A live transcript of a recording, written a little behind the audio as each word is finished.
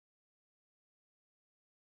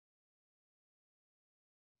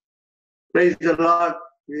Praise the Lord.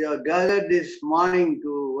 We are gathered this morning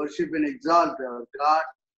to worship and exalt our God.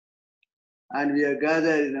 And we are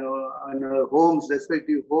gathered in our homes,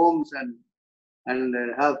 respective homes, and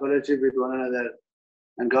have fellowship with one another.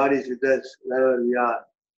 And God is with us wherever we are.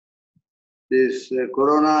 This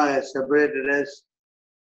corona has separated us.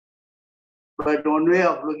 But one way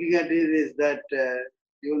of looking at it is that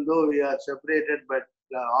even though we are separated, but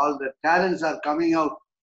all the talents are coming out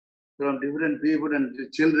from different people and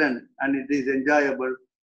children, and it is enjoyable.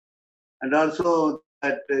 And also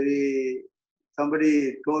that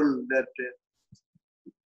somebody told that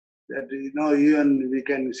even we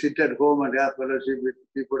can sit at home and have fellowship with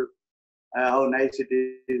people, how nice it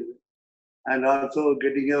is. And also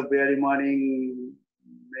getting up early morning,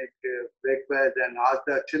 make breakfast and ask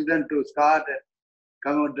the children to start and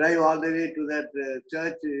come and drive all the way to that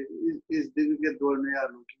church is difficult when we are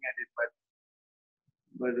looking at it.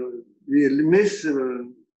 But we miss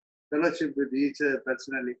fellowship with each other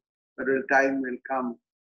personally. But a time will come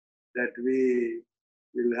that we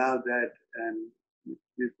will have that. And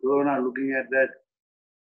this corona, looking at that,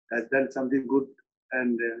 has done something good,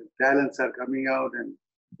 and talents are coming out and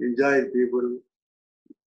enjoy people.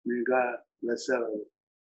 May God bless our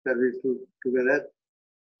service together.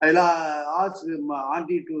 I'll ask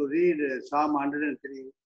Aunty to read Psalm 103.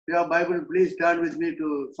 If you have Bible, please turn with me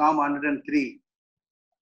to Psalm 103.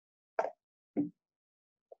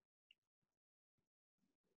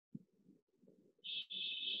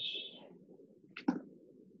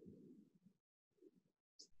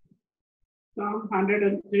 Psalm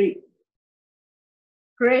 103.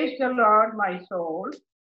 Praise the Lord, my soul.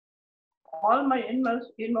 All my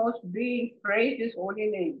inmost being, praise His holy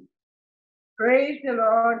name. Praise the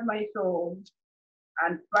Lord, my soul,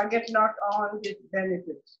 and forget not all His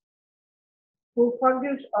benefits, who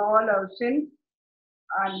forgives all our sins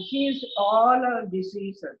and heals all our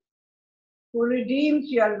diseases, who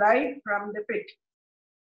redeems your life from the pit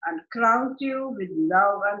and crowns you with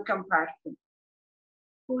love and compassion,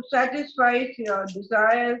 who satisfies your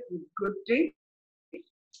desires with good things,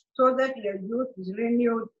 so that your youth is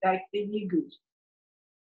renewed like the eagles.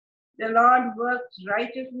 The Lord works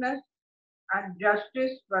righteousness and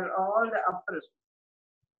justice for all the oppressed.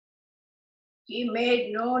 He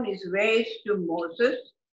made known His ways to Moses,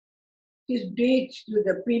 His deeds to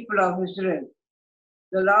the people of Israel.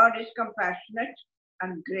 The Lord is compassionate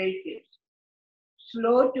and gracious,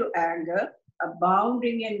 slow to anger,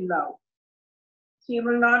 abounding in love. He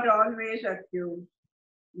will not always accuse,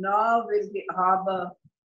 nor will He harbor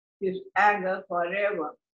His anger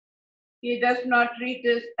forever. He does not treat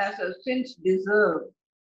us as our sins deserve,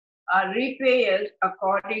 or repay us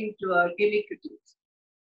according to our iniquities.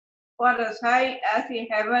 For as high as the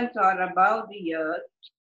heavens are above the earth,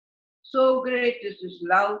 so great is His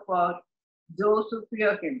love for those who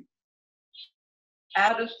fear Him.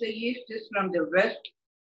 As the east is from the west,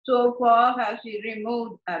 so far has He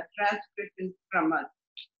removed our transgressions from us.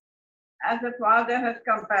 As the Father has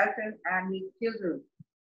compassion on His children,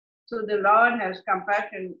 so the Lord has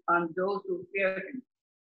compassion on those who fear Him.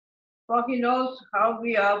 For He knows how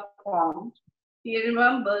we are formed. He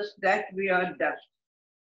remembers that we are dust.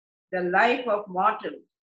 The life of mortals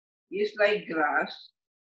is like grass.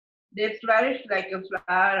 They flourish like a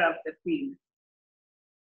flower of the field.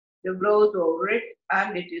 They blows over it,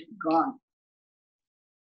 and it is gone.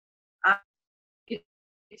 And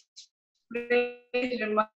its place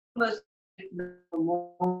remembers it no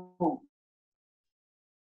more.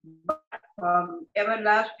 But from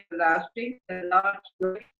everlasting to everlasting, the Lord's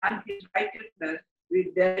glory and His righteousness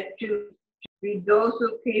with their children, with those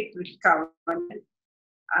who keep His covenant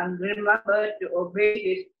and remember to obey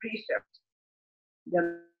His precepts.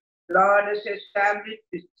 The Lord has established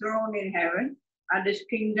His throne in heaven, and His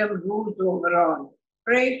kingdom rules over all.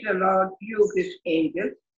 Praise the Lord, you His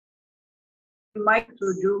angels, who might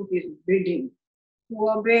to do His bidding, who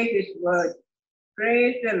obey His word.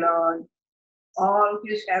 Praise the Lord, all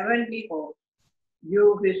His heavenly hosts,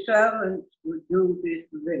 you His servants who do His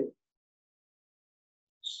will.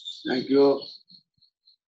 Thank you.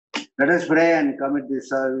 Let us pray and commit this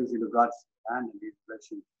service into God's hand and His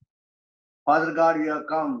blessing. Father God, we have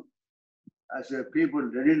come as a people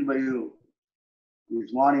redeemed by you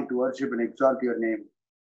this morning to worship and exalt your name.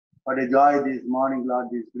 What a joy this morning, Lord,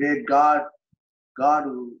 this great God,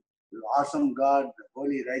 the awesome God, the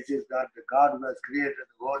holy, righteous God, the God who has created the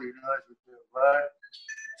whole universe with your word.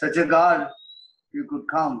 Such a God, you could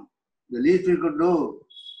come. The least we could do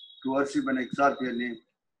to worship and exalt your name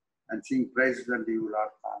and sing praises unto you, Lord.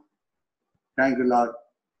 Thank you, Lord.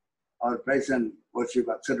 Our praise and worship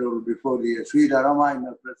acceptable before thee, a sweet aroma in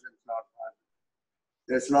your presence, Lord.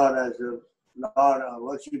 Yes, Lord, as Lord, our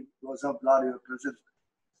worship goes up, Lord, your presence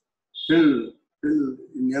fill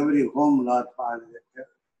in every home, Lord Father.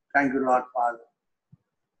 Thank you, Lord Father.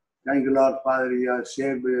 Thank you, Lord Father, we are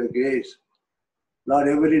saved by your grace. Lord,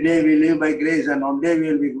 every day we live by grace, and one day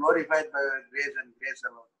we will be glorified by your grace and grace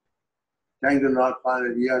alone. Thank you, Lord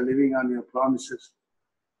Father, we are living on your promises.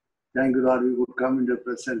 Thank you, Lord, we would come into your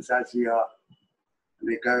presence as we are.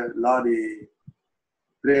 Lord, we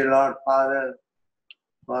pray, Lord Father,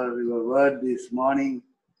 for your word this morning.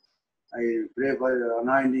 I pray for your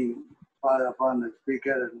anointing, Father, upon the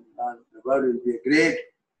speaker, and Lord, the word will be a great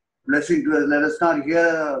blessing to us. Let us not hear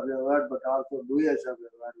of your word, but also doers of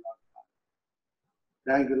your word, Lord Father.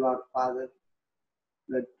 Thank you, Lord Father.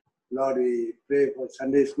 Lord, we pray for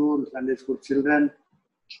Sunday school children.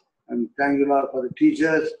 And thank you, Lord, for the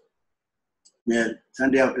teachers. Yeah,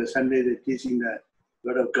 Sunday after Sunday, they're teaching the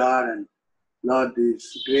word of God. And Lord,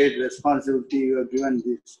 this great responsibility you have given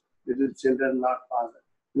these little children, Lord Father,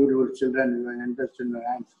 beautiful children, you have entrusted in your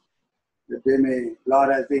hands. That they may,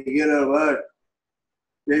 Lord, as they hear your word,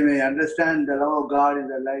 they may understand the love of God in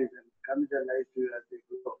their lives and commit their lives to you as they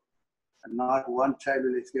grow. And not one child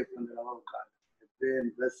will escape from the love of God. I pray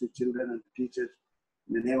and bless the children and the teachers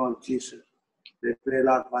in the name of Jesus. They pray,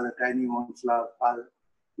 Lord Father, tiny ones, Lord Father.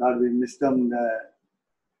 Lord, we miss them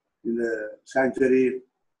in the sanctuary.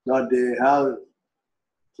 Lord, they have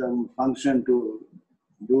some function to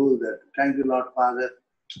do that. Thank you, Lord Father.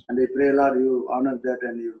 And I pray, Lord, you honor that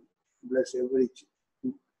and you bless every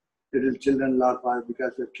little children, Lord Father,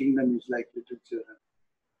 because your kingdom is like little children.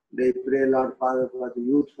 They pray, Lord Father, for the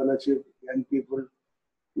youth fellowship, young people.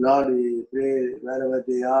 Lord, we pray wherever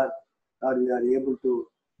they are, Lord, we are able to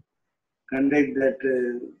conduct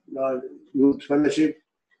that, Lord, youth fellowship.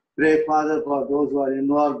 Pray, Father, for those who are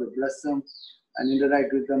involved, bless them and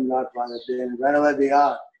interact with them, Lord Father. Wherever they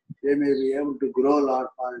are, they may be able to grow, Lord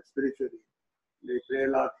Father, spiritually. They pray,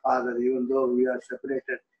 Lord Father, even though we are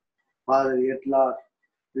separated, Father, yet, Lord,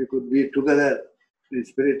 we could be together in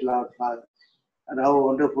spirit, Lord Father. And how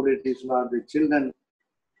wonderful it is, Lord, the children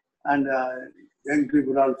and young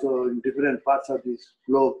people also in different parts of this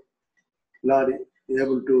globe, Lord,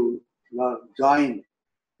 able to, Lord, join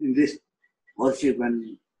in this worship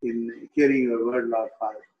and in hearing your word, Lord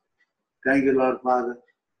Father. Thank you, Lord Father.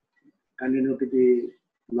 Continue to be,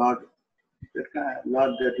 Lord,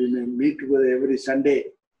 that we may meet together every Sunday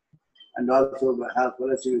and also have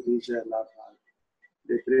fellowship with each other, Lord Father.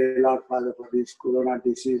 They pray, Lord Father, for this corona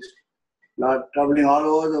disease, Lord, troubling all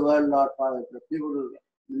over the world, Lord Father. The people,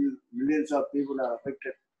 millions of people are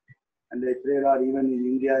affected. And they pray, Lord, even in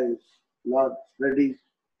India is, Lord, spreading,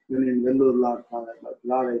 even in Vellore, Lord Father. But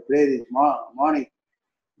Lord, I pray this morning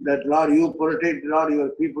that, Lord, you protect, Lord, your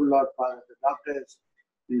people, Lord Father, the doctors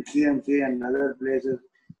in CMC and other places,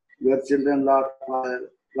 your children, Lord Father.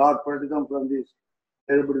 Lord, protect them from this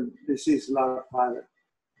terrible disease, Lord Father.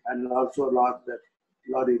 And also, Lord, that,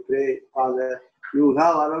 Lord, we pray, Father, you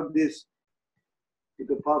have allowed this with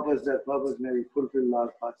the purpose, that purpose may be fulfilled, Lord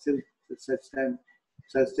Father. Still, such time,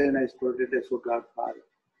 sustain us, protect us, O God, Father.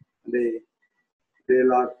 And they pray,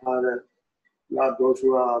 Lord Father, Lord, those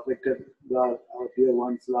who are affected, Lord, our dear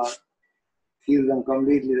ones, Lord, heal them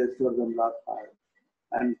completely, restore them, Lord Father.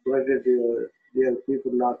 And protect your dear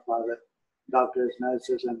people, Lord Father, doctors,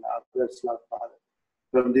 nurses, and others, Lord Father.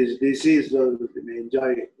 From this disease, Lord, they may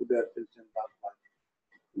enjoy their children, Lord Father.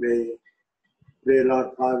 May pray,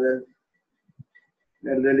 Lord Father,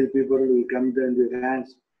 elderly people will come to your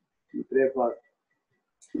hands. We pray for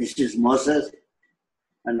Mrs. Moses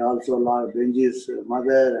and also Lord Benji's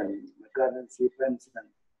mother and McCartan Stephens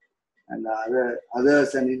and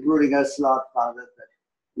others, and including us, Lord Father, that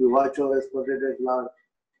you watch over us, protect us, Lord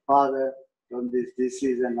Father, from this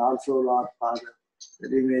disease, and also, Lord Father,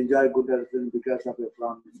 that we may enjoy good health because of your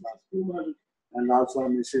promise, Lord. And also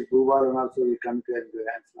Mrs. Bhuval, and also we come to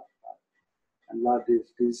your hands, Lord Father. And Lord,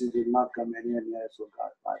 this disease will not come anywhere near us, O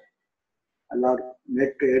God, Father. And Lord,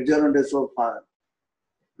 make a hedge around us, O Father.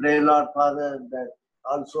 Pray, Lord Father, that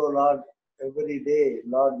also, Lord, every day,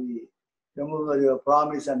 Lord, we remember your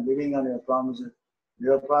promise and living on your promises.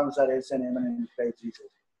 Your promises are yes and amen in Christ Jesus.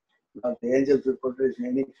 Lord, the angels will protect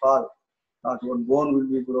any fall. Not one bone will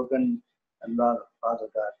be broken. And Lord, Father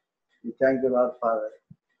God, we thank you, Lord Father.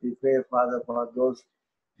 We pray, Father, for those,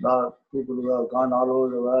 Lord, people who have gone all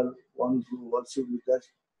over the world, ones who worship with us,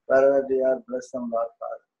 wherever they are, bless them, Lord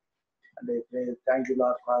Father. And I pray, thank you,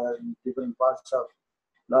 Lord Father, in different parts of,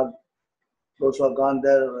 Lord, those who have gone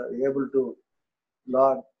there were able to,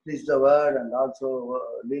 Lord, preach the word and also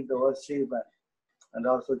lead the worship, and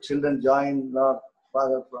also children join, Lord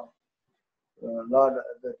Father, from Lord,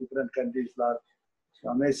 the different countries, Lord. It's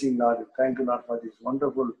amazing, Lord. Thank you, Lord, for this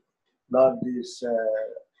wonderful Lord, this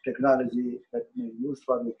technology that may be used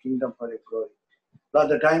for the kingdom for your glory. Lord,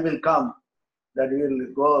 the time will come that we will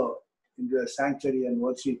go into a sanctuary and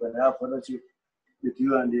worship and have fellowship with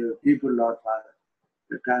you and your people, Lord Father.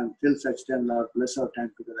 The time, till such time, Lord, bless our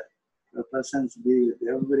time together. Your presence be with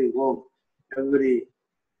every home, every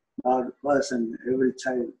Lord person, every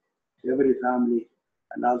child, every family,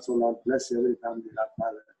 and also, Lord, bless every family, Lord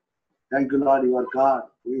Father. Thank you, Lord, you are God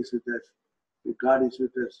who is with us. If God is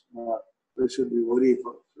with us, Lord, we should be worried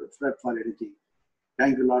for, fret for anything.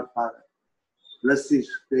 Thank you, Lord Father. Bless this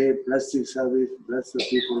day, bless this service, bless the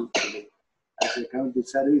people today. As I come to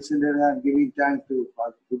service in there, I'm giving thanks to you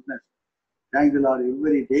for goodness. Thank you, Lord.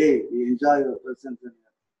 Every day we enjoy your presence and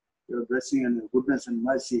your blessing and your goodness and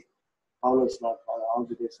mercy. Follow us, Lord, for all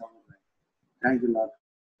the days of our life. Thank you, Lord.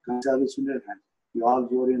 Come service in your hands. You all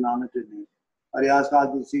glory and honor to your name. I ask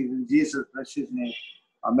all these things in Jesus' precious name.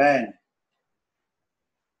 Amen.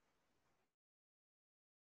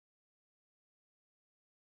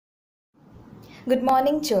 Good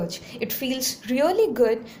morning, church. It feels really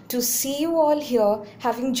good to see you all here,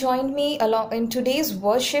 having joined me along in today's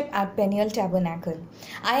worship at Peniel Tabernacle.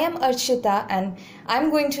 I am Archita and I'm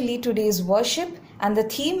going to lead today's worship, and the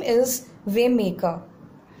theme is Waymaker.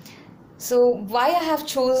 So, why I have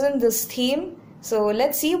chosen this theme? So,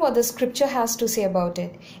 let's see what the scripture has to say about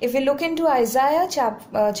it. If we look into Isaiah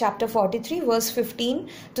chapter 43, verse 15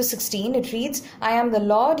 to 16, it reads, I am the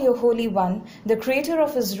Lord, your Holy One, the Creator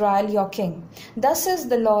of Israel, your King. Thus says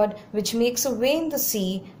the Lord, which makes a way in the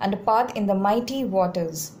sea and a path in the mighty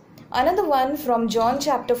waters. Another one from John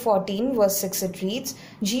chapter 14, verse 6, it reads,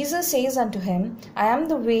 Jesus says unto him, I am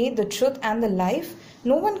the way, the truth, and the life.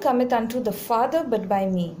 No one cometh unto the Father but by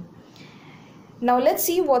me. Now let's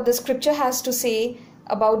see what the scripture has to say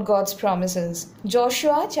about God's promises.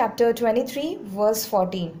 Joshua chapter 23 verse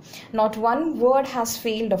 14. Not one word has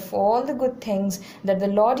failed of all the good things that the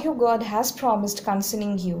Lord your God has promised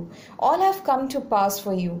concerning you. All have come to pass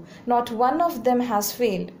for you. Not one of them has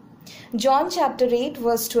failed. John chapter 8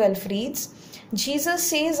 verse 12 reads, Jesus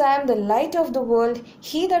says, I am the light of the world.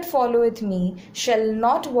 He that followeth me shall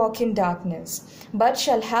not walk in darkness, but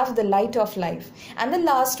shall have the light of life. And the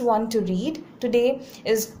last one to read today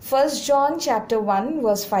is 1 John chapter 1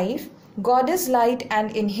 verse 5. God is light,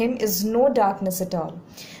 and in him is no darkness at all.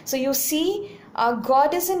 So you see, our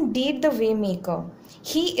God is indeed the Waymaker.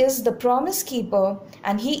 He is the promise keeper,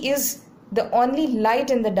 and he is the only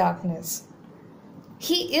light in the darkness.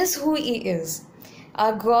 He is who he is.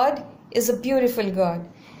 Our God is a beautiful God.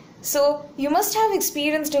 So you must have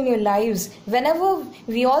experienced in your lives, whenever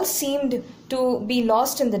we all seemed to be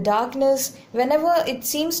lost in the darkness, whenever it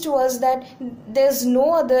seems to us that there's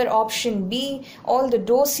no other option B, all the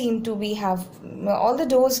doors seem to be have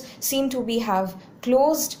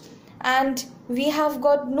closed, and we have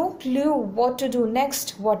got no clue what to do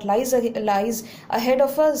next, what lies ahead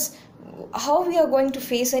of us, how we are going to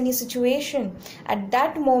face any situation. At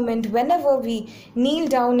that moment, whenever we kneel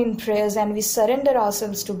down in prayers and we surrender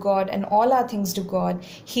ourselves to God and all our things to God,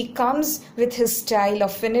 he comes with his style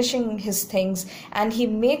of finishing his things, and he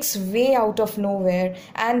makes way out of nowhere.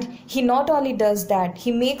 And he not only does that,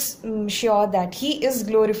 he makes sure that he is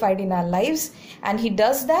glorified in our lives, and he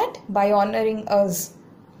does that by honoring us.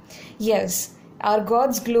 Yes, our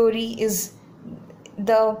God's glory is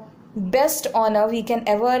the best honor we can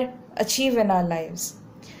ever achieve in our lives.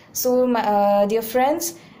 So dear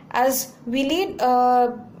friends, as we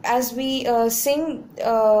sing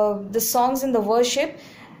the songs in the worship,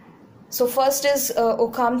 so first is O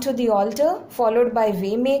Come to the Altar, followed by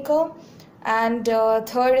Waymaker, and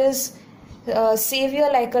third is Savior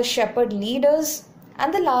like a Shepherd Lead Us,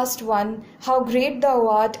 and the last one, How Great Thou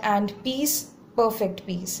Art, and Peace, Perfect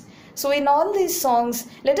Peace. So in all these songs,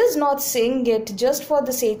 let us not sing it just for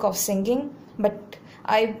the sake of singing, but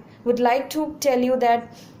I would like to tell you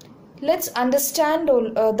that let's understand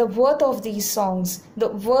the worth of these songs, the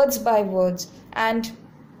words by words, and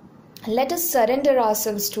let us surrender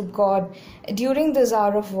ourselves to God during this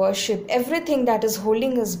hour of worship. Everything that is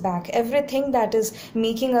holding us back, everything that is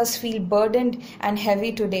making us feel burdened and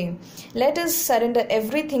heavy today, let us surrender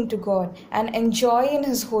everything to God and enjoy in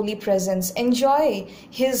his holy presence, enjoy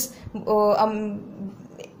his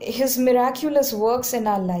miraculous works in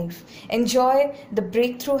our life, enjoy the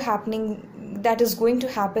breakthrough that is going to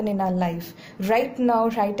happen in our life right now,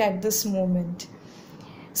 right at this moment.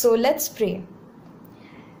 So let's pray.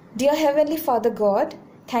 Dear Heavenly Father God,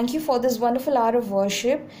 thank you for this wonderful hour of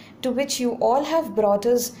worship to which you all have brought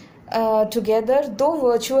us together, though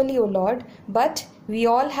virtually, O Lord, but we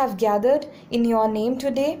all have gathered in your name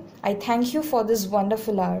today. I thank you for this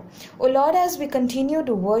wonderful hour. O Lord, as we continue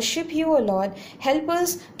to worship you, O Lord, help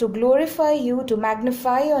us to glorify you, to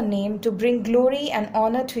magnify your name, to bring glory and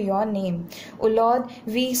honor to your name. O Lord,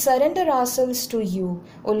 we surrender ourselves to you.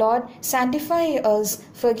 O Lord, sanctify us,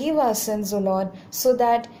 forgive our sins, O Lord, so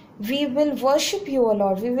that we will worship you, O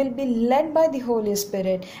Lord. We will be led by the Holy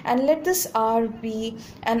Spirit. And let this hour be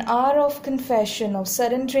an hour of confession, of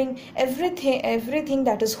surrendering everything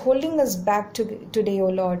that is holding us back today, O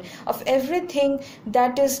Lord. Of everything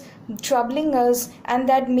that is troubling us and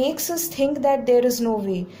that makes us think that there is no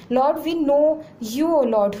way. Lord, we know you, O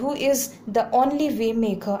Lord, who is the only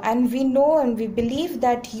Waymaker. And we know and we believe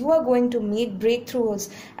that you are going to make breakthroughs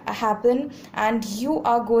happen, and you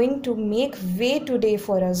are going to make way today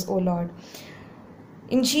for us, O Lord.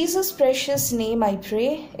 In Jesus' precious name I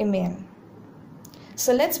pray, amen.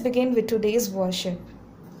 So let's begin with today's worship.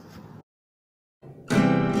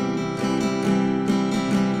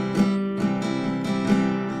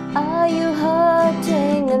 Are you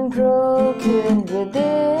hurting and broken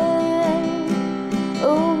within,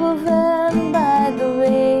 overwhelmed by the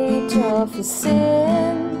weight of your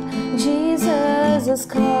sin? Jesus is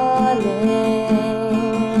calling.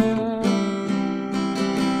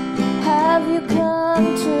 Have you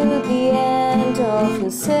come to the end of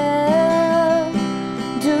yourself?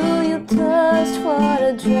 Do you thirst for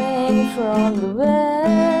a drink from the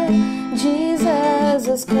well? Jesus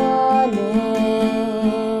is calling.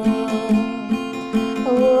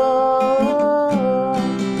 Oh,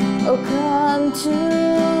 come to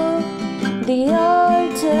the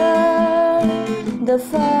altar. The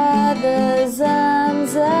Father's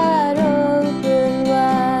arms are open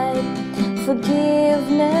wide.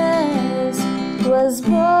 Forgiveness was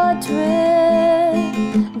bought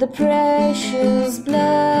with the precious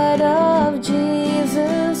blood of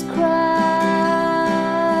Jesus Christ.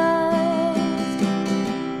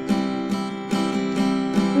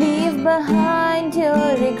 Leave behind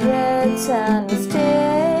your regrets and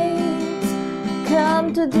mistakes.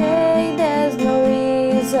 Come today, there's no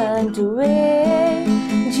reason to wait.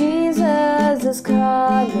 Jesus is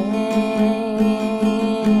calling.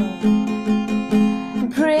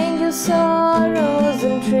 Bring your sorrows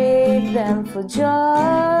and trade them for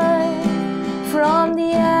joy. From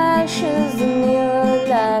the ashes the new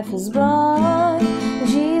life is born.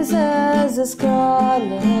 Jesus is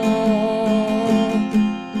calling.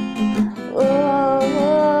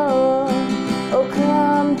 Oh,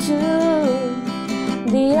 come to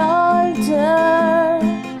the altar.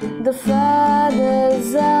 The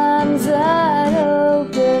Father's arms are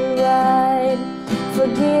open wide.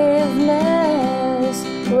 Forgiveness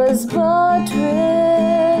was bought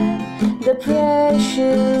with the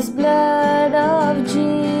precious blood of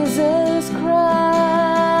Jesus Christ.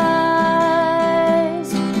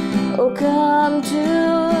 Oh, come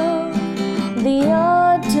to the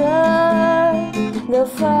altar. The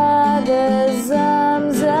Father's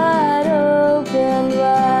arms are open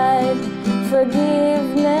wide.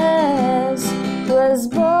 Forgiveness was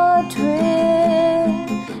bought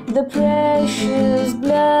with the precious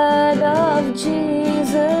blood of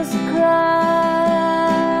Jesus Christ.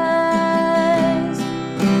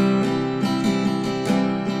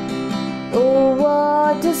 Oh,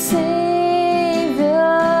 what a Savior!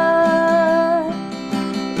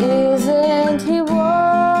 Isn't He wonderful?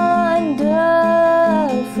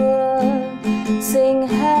 Sing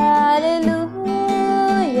hallelujah!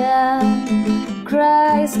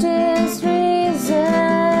 Christ is risen.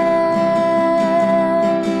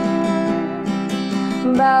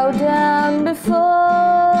 Bow down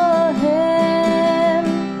before Him,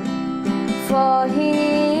 for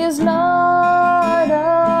He is Lord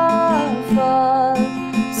of all.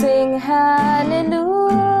 Sing hallelujah,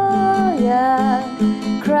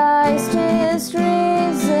 Christ is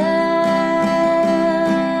risen.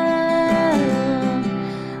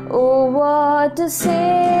 Oh, what a Savior!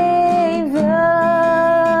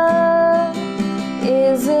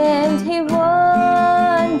 Isn't He wonderful?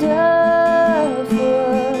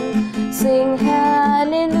 Sing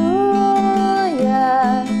hallelujah,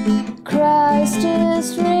 Christ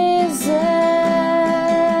is risen.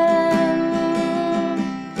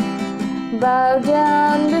 Bow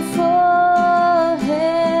down before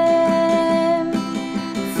Him,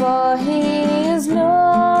 for He is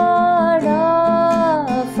Lord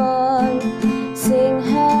of all. Sing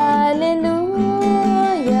hallelujah,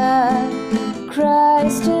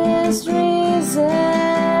 Christ is risen.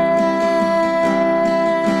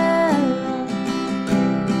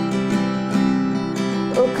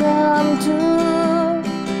 Oh, come to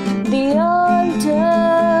the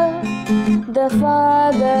altar. The The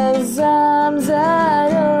Father's arms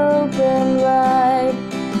are open wide.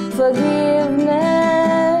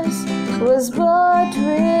 Forgiveness was bought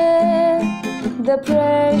with the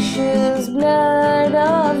precious blood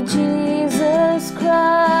of Jesus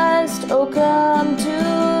Christ. Oh, come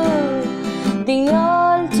to the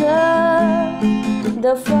altar.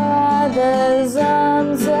 The Father's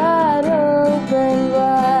arms are open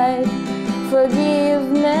wide.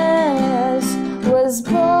 Forgiveness was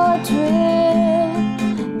bought with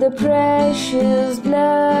the precious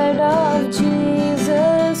blood of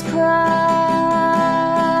Jesus Christ.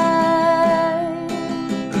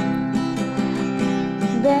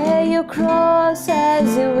 Bear your cross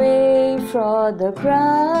as you wait for the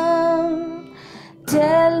crown.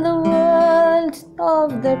 Tell the world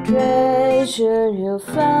of the treasure you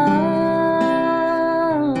found.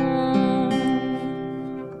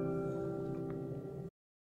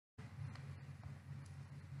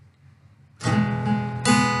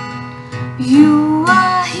 You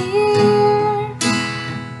are here,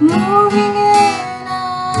 moving in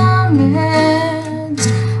our midst.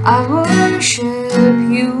 I worship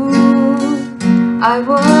you, I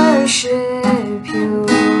worship you.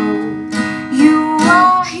 You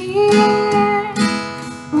are here,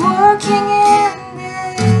 working in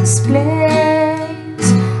this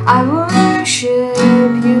place. I worship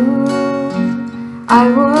you, I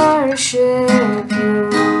worship you.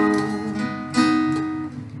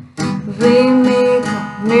 Waymaker,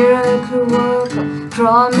 miracle worker,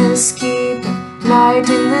 promise keeper, light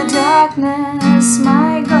in the darkness,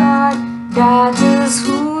 my God, that is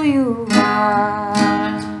who you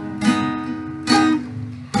are.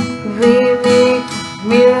 Waymaker,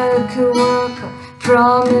 miracle worker,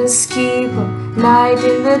 promise keeper, light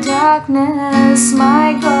in the darkness,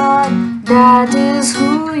 my God, that is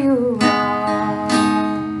who you are.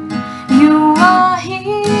 You are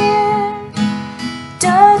here,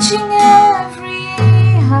 touching every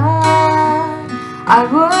heart. I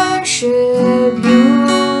worship you,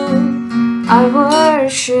 I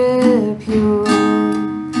worship you.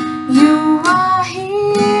 You are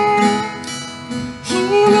here,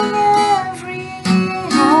 healing every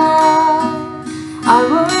heart. I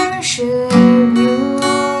worship you,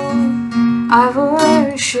 I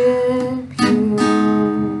worship you.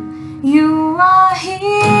 You are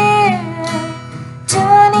here,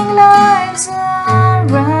 turning lives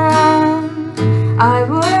around. I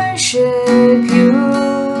worship you,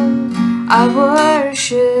 I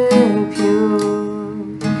worship you.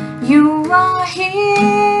 You are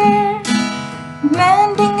here,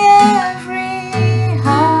 mending every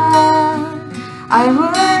heart. I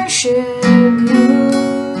worship you,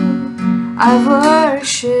 I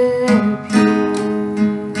worship you.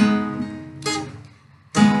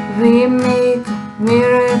 Waymaker,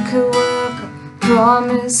 miracle worker,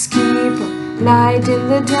 promise keeper, light in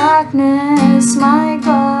the darkness, my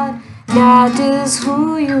God, that is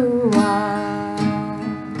who you are.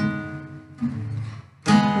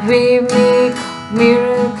 Waymaker,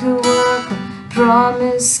 miracle worker,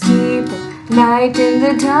 promise keeper, light in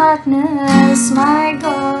the darkness, my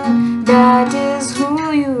God, that is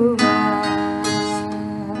who you are.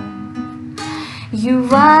 You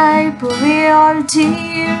wipe away all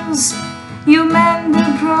tears, you mend the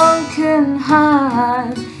broken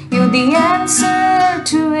heart. You're the answer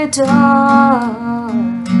to it all,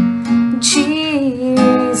 Jesus.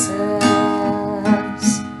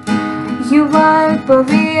 You wipe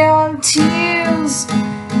away all tears,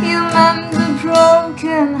 you mend the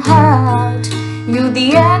broken heart. You're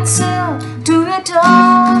the answer to it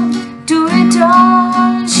all,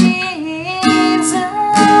 Jesus.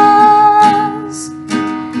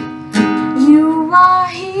 You are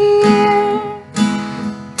here,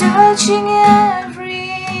 touching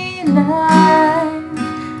every life.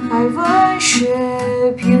 I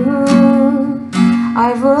worship you,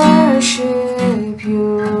 I worship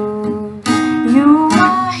you. You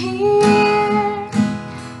are here,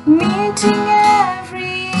 meeting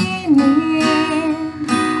every need.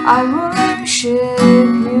 I worship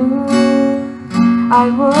you, I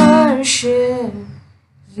worship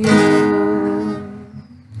you.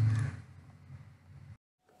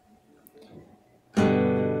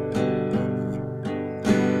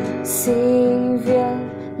 Savior,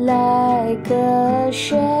 like a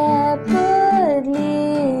shepherd,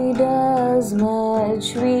 lead us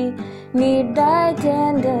much. We need thy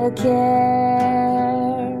tender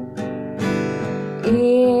care.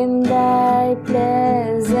 In thy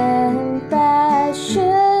pleasant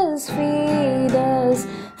pastures feed us,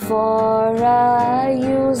 for our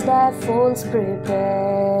use thy folds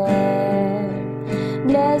prepare.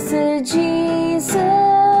 Blessed Jesus,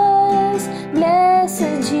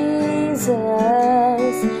 blessed Jesus,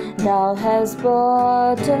 Thou hast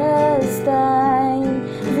bought us thine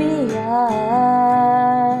we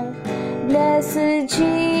are. Blessed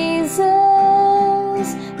Jesus,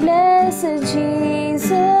 blessed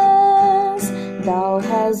Jesus, Thou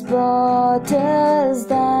hast bought us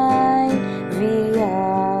thine we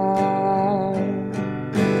are.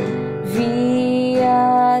 We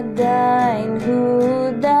are thine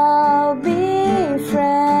who Thou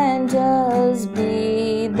befriendest,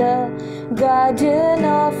 be the guardian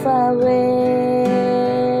of our way.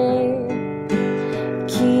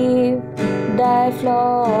 Keep Thy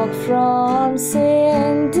flock from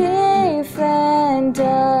sin, defend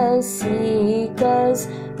us, seek us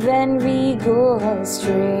when we go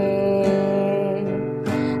astray.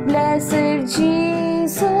 Blessed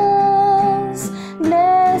Jesus,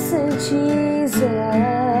 blessed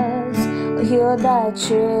Jesus, hear Thy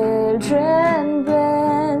children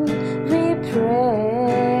when we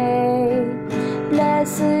pray.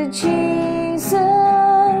 Blessed Jesus,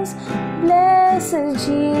 blessed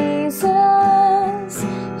Jesus,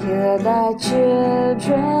 hear Thy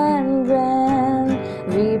children when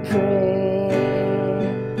we pray.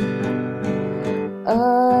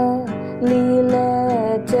 Early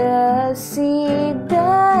let us seek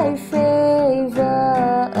Thy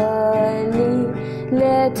favor, early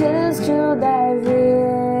let us do Thy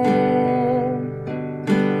will.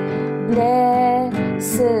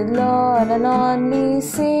 Blessed Lord and only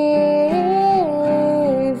Savior,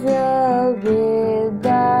 with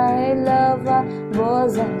Thy love our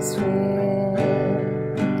bosoms fill.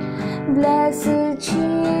 Blessed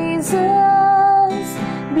Jesus,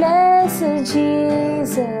 blessed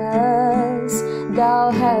Jesus,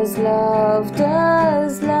 Thou hast loved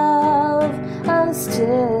us, love us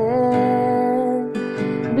still.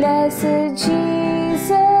 Blessed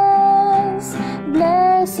Jesus,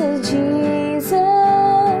 blessed Jesus,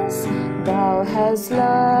 Thou hast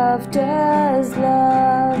loved us,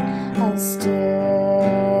 love us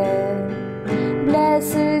still.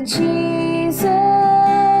 Blessed Jesus,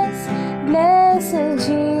 blessed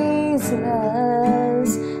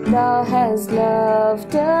Jesus, Thou hast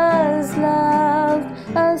loved us, love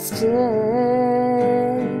us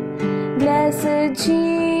still. Blessed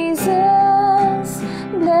Jesus,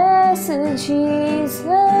 blessed Jesus,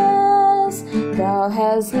 Thou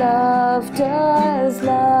hast loved us,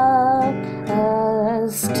 love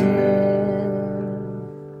us still.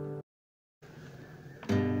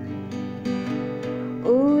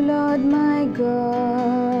 O Lord my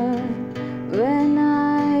God, when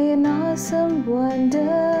I in awesome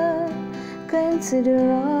wonder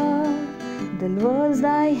consider all the worlds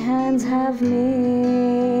Thy hands have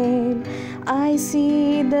made, I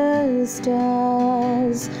see the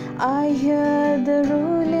stars, I hear the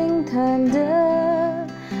rolling thunder,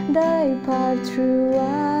 Thy power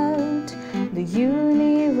throughout the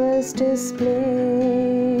universe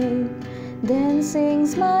displayed. Then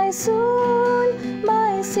sings my soul,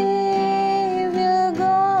 my Savior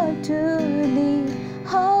God, to Thee,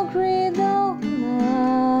 how great Thou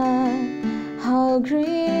art, how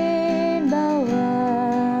great Thou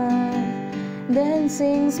art. Then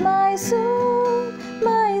sings my soul,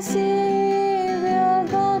 my Savior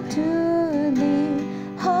God, to Thee,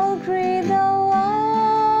 how great Thou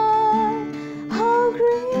art, how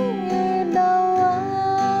great Thou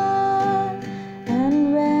art.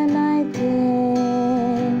 And when I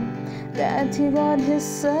think that He got His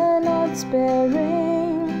Son not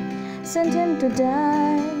sparing, sent Him to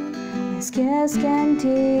die, I scarce can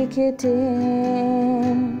take it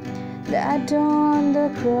in, that on the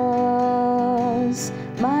cross,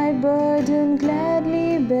 my burden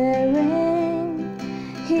gladly bearing,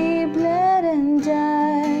 He bled and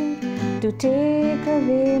died to take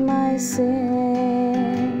away my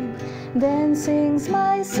sin. Then sings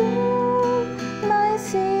my soul, my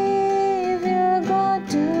Savior God,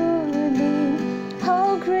 to Thee,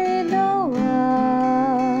 how great Thou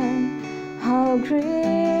art, how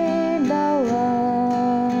great Thou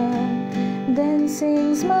art. Then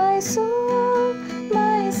sings my soul,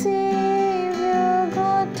 my Savior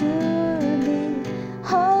God, to Thee,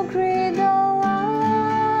 how great Thou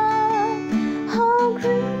art, how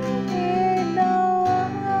great Thou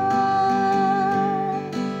art.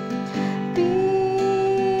 Peace,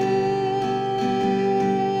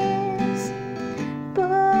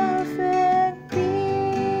 perfect peace,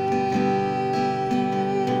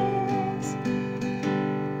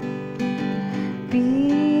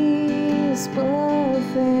 peace,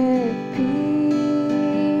 perfect peace.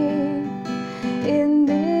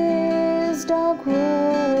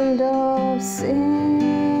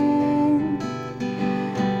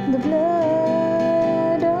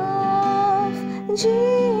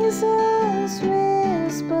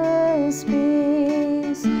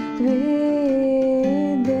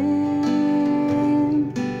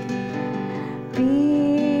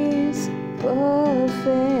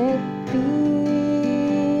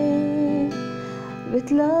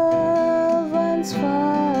 with loved ones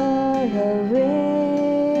far away.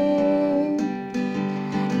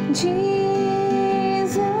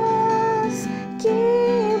 Jesus,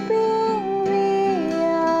 keeping we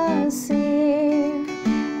are safe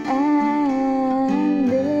and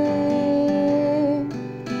there.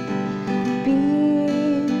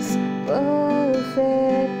 Peace,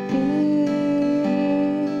 perfect peace,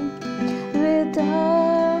 with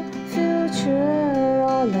our future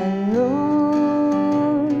all unknown.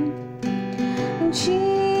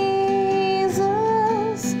 Jesus,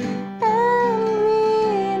 and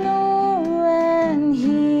we know when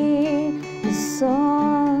He is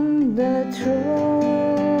on the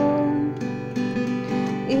throne.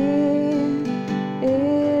 It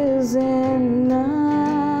is enough.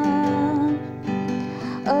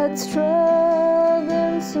 Earth's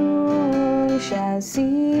struggle soon shall cease,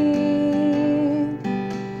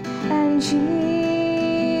 and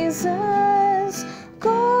Jesus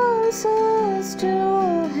calls us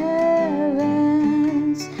to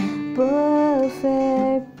heaven's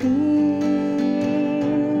perfect peace.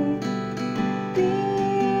 Peace,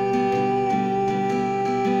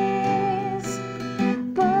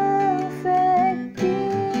 perfect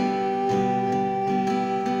peace.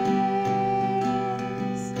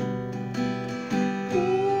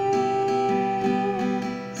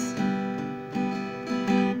 Peace,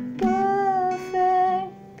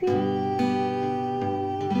 perfect peace.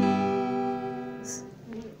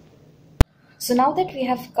 So now that we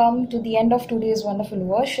have come to the end of today's wonderful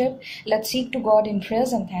worship, let's seek to God in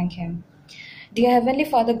prayers and thank Him. Dear Heavenly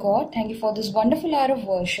Father God, thank you for this wonderful hour of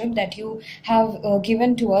worship that you have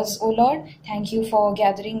given to us, O Lord. Thank you for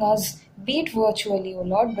gathering us, be it virtually, O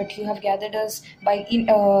Lord, but you have gathered us by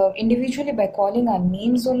individually by calling our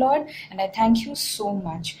names, O Lord, and I thank you so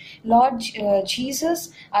much. Lord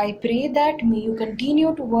Jesus, I pray that may you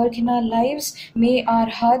continue to work in our lives. May our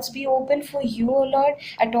hearts be open for you, O Lord,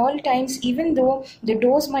 at all times, even though the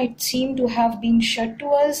doors might seem to have been shut to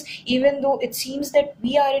us, even though it seems that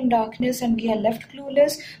we are in darkness and we are left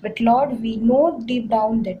clueless. But Lord, we know deep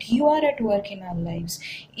down that you are at work in our lives.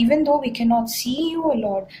 Even though we cannot see you, O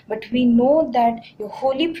Lord, but we know that your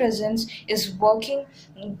holy presence is working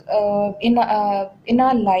in our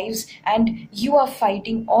lives, and you are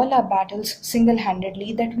fighting all our battles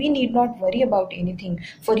single-handedly, that we need not worry about anything,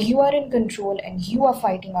 for you are in control and you are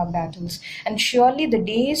fighting our battles. And surely the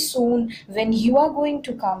day is soon when you are going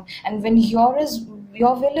to come, and when your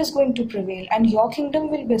will is going to prevail and your kingdom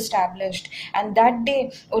will be established. And that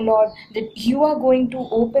day, O Lord, that you are going to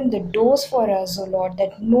open the doors for us, O Lord,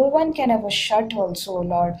 that no one can ever shut also, O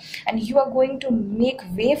Lord. And you are going to make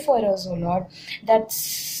way for us, O Lord, that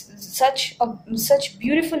such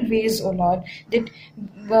beautiful ways, O Lord, that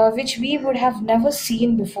which we would have never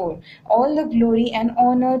seen before. All the glory and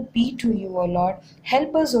honor be to you, O Lord.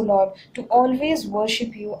 Help us, O Lord, to always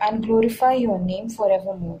worship you and glorify your name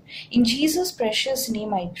forevermore. In Jesus' precious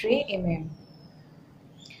name I pray, amen.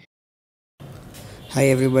 Hi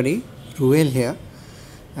everybody, Ruhel here.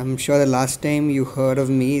 I'm sure the last time you heard of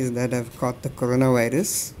me is that I've caught the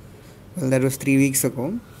coronavirus. Well, that was 3 weeks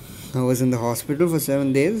ago. I was in the hospital for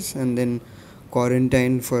 7 days and then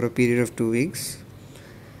quarantined for a period of 2 weeks.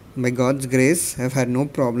 By God's grace, I've had no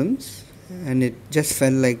problems and it just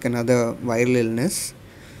felt like another viral illness.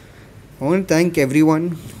 I want to thank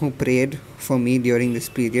everyone who prayed for me during this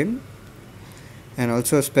period, and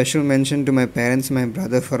also a special mention to my parents, my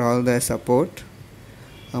brother, for all their support.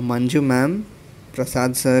 Manju ma'am,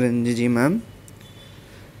 Prasad sir and Gigi ma'am.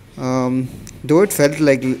 Though it felt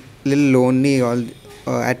like a little lonely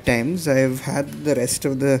at times, I've had the rest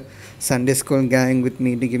of the Sunday school gang with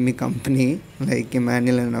me to give me company, like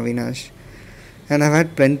Emmanuel and Avinash. And I've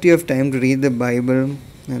had plenty of time to read the Bible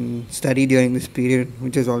and study during this period,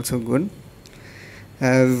 which is also good.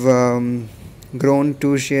 I've grown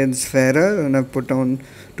 2 shades fairer and I've put on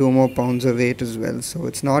 2 more pounds of weight as well. So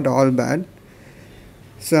it's not all bad.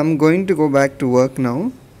 So I'm going to go back to work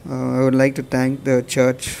now. I would like to thank the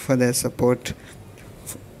church for their support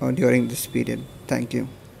during this period. Thank you.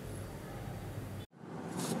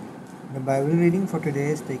 The Bible reading for today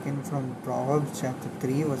is taken from Proverbs chapter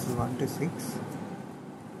 3 verses 1 to 6.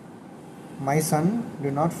 My son,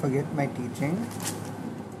 do not forget my teaching,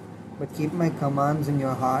 but keep my commands in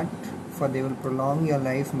your heart, for they will prolong your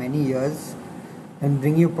life many years and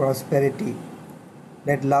bring you prosperity.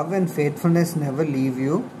 Let love and faithfulness never leave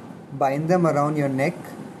you. Bind them around your neck,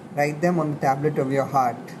 write them on the tablet of your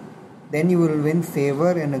heart. Then you will win favor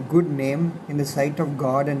and a good name in the sight of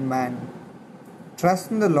God and man. Trust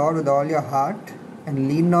in the Lord with all your heart and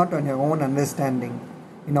lean not on your own understanding.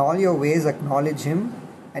 In all your ways acknowledge Him,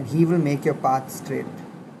 and He will make your path straight.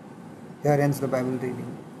 Here ends the Bible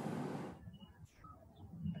reading.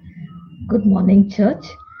 Good morning, church.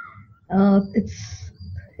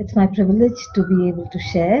 It's my privilege to be able to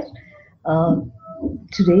share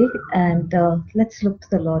today, and let's look to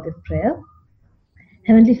the Lord in prayer.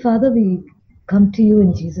 Heavenly Father, we come to you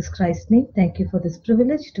in Jesus Christ's name. Thank you for this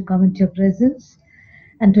privilege to come into your presence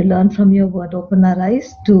and to learn from your word. Open our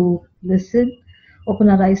eyes to listen, open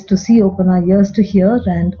our eyes to see, open our ears to hear,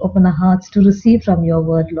 and open our hearts to receive from your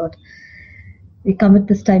word, Lord. We commit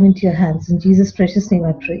this time into your hands. In Jesus' precious name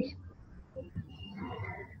I pray.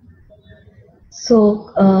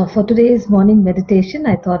 So for today's morning meditation,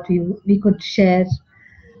 I thought we could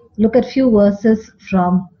look at few verses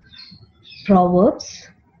from Proverbs,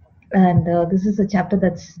 and this is a chapter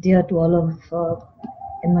that's dear to all of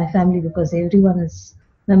in my family because everyone has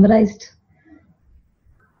memorized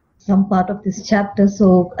some part of this chapter.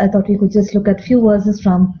 So I thought we could just look at few verses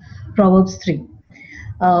from Proverbs 3,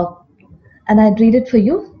 and I'd read it for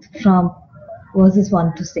you from verses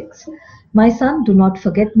 1 to 6. My son, do not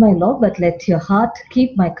forget my law, but let your heart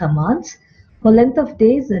keep my commands. For length of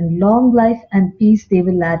days and long life and peace they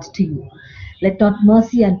will add to you. Let not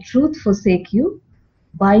mercy and truth forsake you.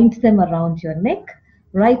 Bind them around your neck.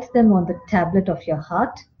 Write them on the tablet of your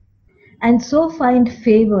heart. And so find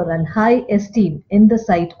favor and high esteem in the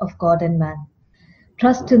sight of God and man.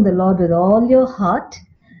 Trust in the Lord with all your heart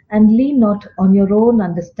and lean not on your own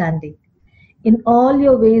understanding. In all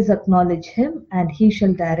your ways acknowledge him, and he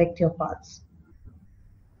shall direct your paths.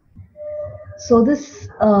 So this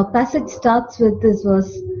passage starts with this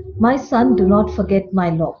verse, my son, do not forget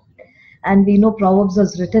my law. And we know Proverbs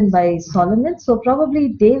was written by Solomon. So probably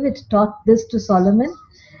David taught this to Solomon,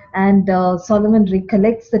 and Solomon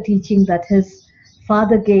recollects the teaching that his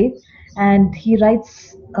father gave, and he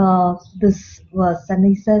writes this verse, and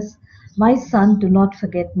he says, my son, do not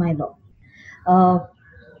forget my law.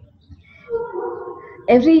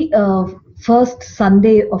 Every first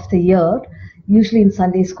Sunday of the year, usually in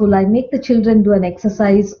Sunday school, I make the children do an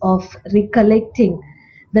exercise of recollecting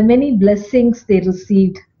the many blessings they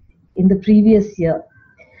received in the previous year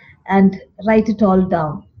and write it all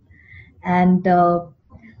down. And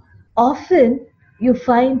often you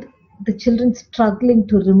find the children struggling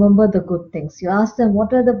to remember the good things. You ask them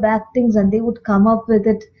what are the bad things and they would come up with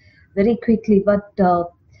it very quickly. But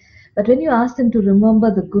when you ask them to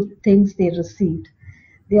remember the good things they received,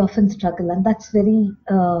 they often struggle, and that's very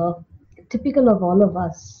typical of all of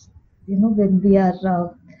us. You know, when we are,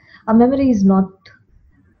 our memory is not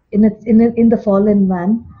in the fallen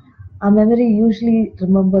man. Our memory usually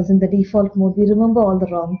remembers in the default mode. We remember all the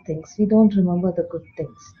wrong things. We don't remember the good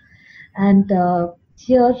things. And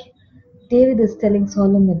here, David is telling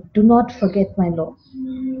Solomon, "Do not forget my law."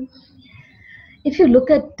 If you look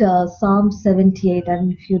at Psalm 78,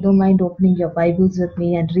 and if you don't mind opening your Bibles with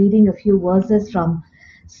me and reading a few verses from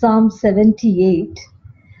Psalm 78,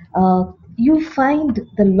 you find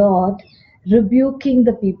the Lord rebuking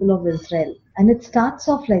the people of Israel. And it starts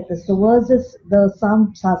off like this. The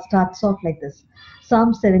Psalm starts off like this.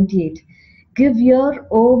 Psalm 78. Give ear,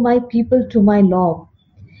 O my people, to my law.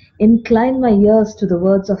 Incline my ears to the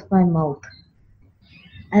words of my mouth.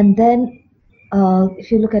 And then, if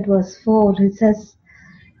you look at verse 4, it says,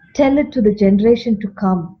 tell it to the generation to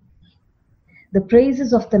come, the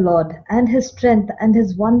praises of the Lord and his strength and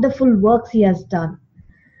his wonderful works he has done.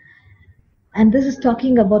 And this is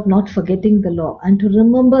talking about not forgetting the law and to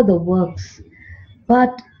remember the works.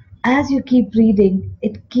 But as you keep reading,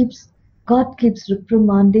 God keeps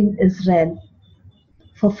reprimanding Israel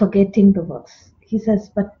for forgetting the works. He says,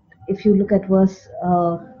 but if you look at verse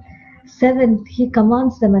 7, he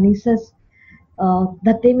commands them and he says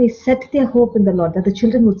that they may set their hope in the Lord, that the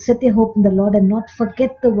children would set their hope in the Lord and not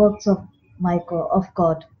forget the works of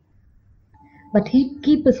God, but he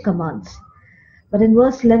keep his commands. But in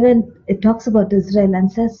verse 11, it talks about Israel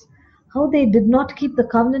and says how they did not keep the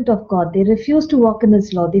covenant of God. They refused to walk in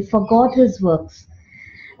his law. They forgot his works.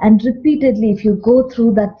 And repeatedly, if you go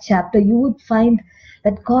through that chapter, you would find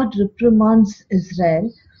that God reprimands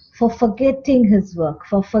Israel for forgetting his work,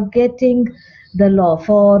 for forgetting the law,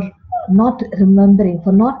 for not remembering,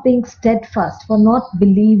 for not being steadfast, for not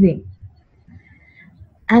believing.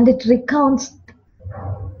 And it recounts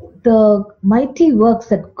the mighty works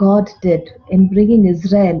that God did in bringing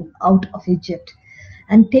Israel out of Egypt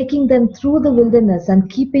and taking them through the wilderness and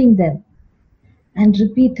keeping them. And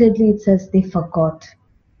repeatedly it says they forgot.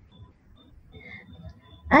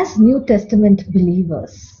 As New Testament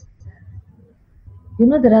believers, you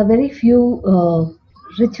know, there are very few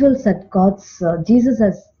rituals that Jesus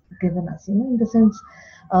has given us, you know, in the sense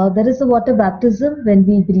there is a water baptism when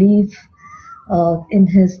we believe in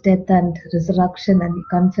his death and resurrection and we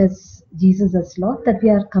confess Jesus as Lord, that we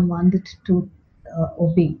are commanded to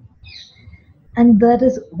obey. And there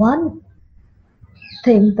is one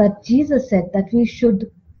thing that Jesus said that we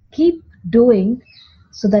should keep doing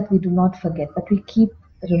so that we do not forget, that we keep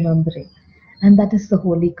remembering. And that is the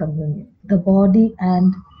Holy Communion, the body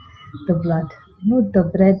and the blood,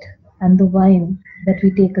 the bread and the wine that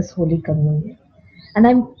we take as Holy Communion. And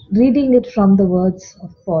I'm reading it from the words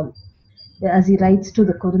of Paul as he writes to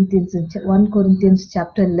the Corinthians in 1 Corinthians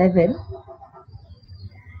chapter 11.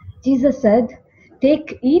 Jesus said,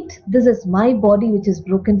 "Take, eat, this is my body which is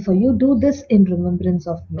broken for you. Do this in remembrance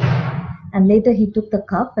of me." And later he took the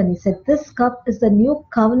cup and he said, "This cup is the new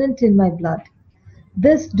covenant in my blood.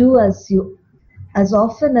 This do as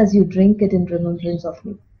often as you drink it in remembrance of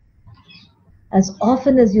me." As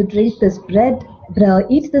often as you drink this bread,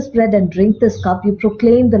 eat this bread and drink this cup, you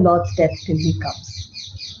proclaim the Lord's death till he comes.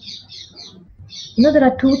 There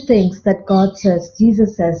are two things that God says,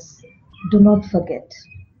 Jesus says, do not forget,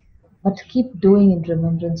 but keep doing in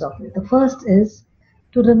remembrance of me. The first is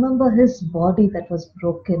to remember his body that was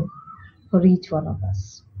broken for each one of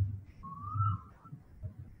us.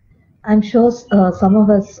 I'm sure some of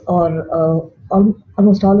us, or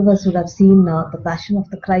almost all of us, would have seen The Passion of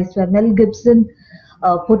the Christ, where Mel Gibson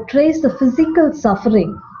portrays the physical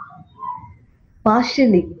suffering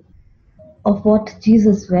partially of what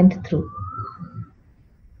Jesus went through.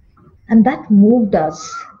 And that moved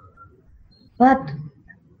us. But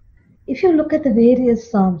if you look at the various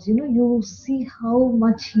Psalms, you see how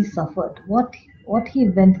much he suffered, what he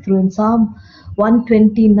went through. In Psalm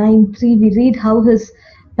 129:3, we read how his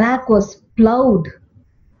back was plowed.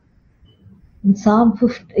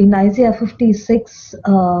 In Isaiah 56,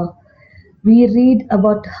 we read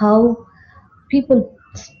about how people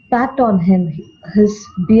spat on him. His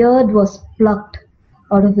beard was plucked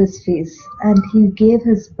out of his face, and he gave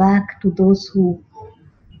his back to those who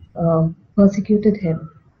persecuted him.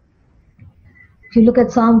 If you look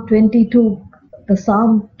at Psalm 22, the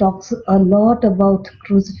psalm talks a lot about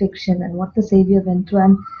crucifixion and what the Savior went through.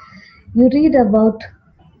 And you read about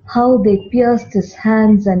how they pierced his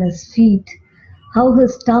hands and his feet, how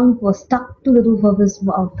his tongue was stuck to the roof of his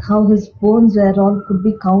mouth, how his bones could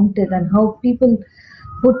be counted, and how people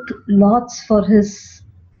put lots for his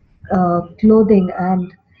clothing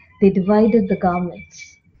and they divided the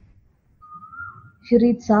garments. If you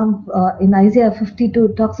read in Isaiah 52,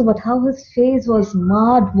 it talks about how his face was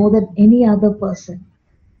marred more than any other person.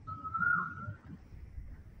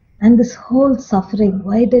 And this whole suffering,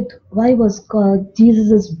 why was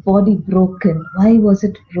Jesus' body broken? Why was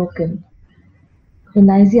it broken? In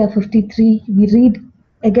Isaiah 53, we read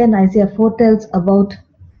again, Isaiah foretells about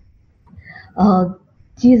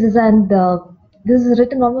Jesus, and this is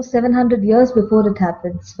written almost 700 years before it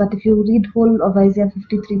happens. But if you read whole of Isaiah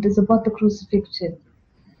 53, it is about the crucifixion.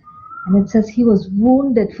 And it says, "He was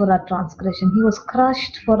wounded for our transgression. He was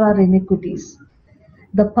crushed for our iniquities.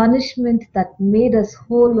 The punishment that made us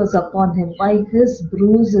whole was upon him. By his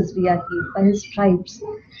bruises we are healed. By his stripes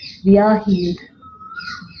we are healed."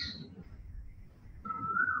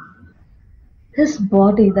 His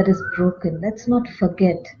body that is broken, let's not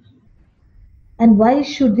forget. And why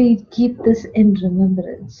should we keep this in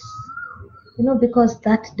remembrance? Because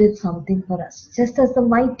that did something for us. Just as the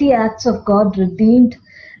mighty acts of God redeemed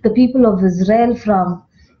the people of Israel from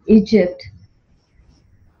Egypt,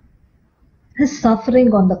 his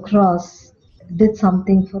suffering on the cross did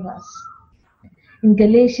something for us. In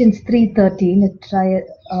Galatians 3:13,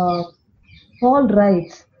 Paul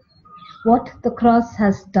writes what the cross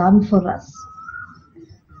has done for us,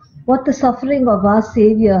 what the suffering of our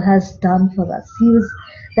Savior has done for us.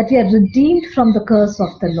 That we are redeemed from the curse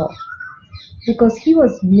of the law, because he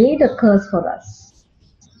was made a curse for us.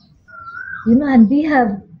 And we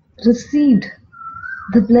have received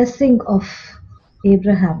the blessing of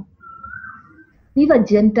Abraham. We were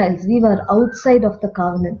Gentiles. We were outside of the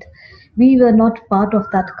covenant. We were not part of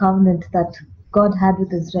that covenant that God had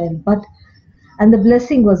with Israel. And the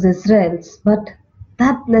blessing was Israel's. But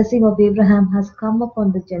that blessing of Abraham has come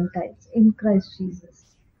upon the Gentiles in Christ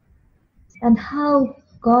Jesus. And how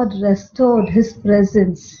God restored his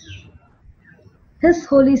presence, his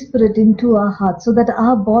Holy Spirit into our hearts, so that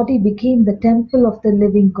our body became the temple of the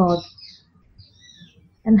living God.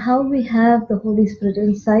 And how we have the Holy Spirit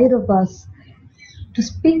inside of us to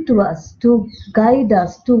speak to us, to guide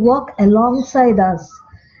us, to walk alongside us,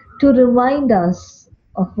 to remind us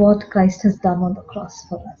of what Christ has done on the cross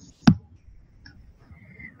for us.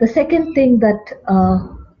 The second thing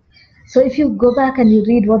so if you go back and you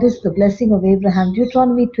read what is the blessing of Abraham,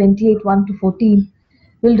 Deuteronomy 28:1-14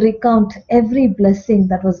 will recount every blessing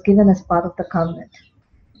that was given as part of the covenant.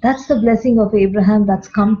 That's the blessing of Abraham that's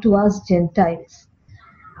come to us Gentiles.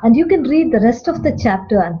 And you can read the rest of the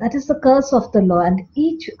chapter, and that is the curse of the law. And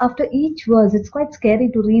after each verse, it's quite scary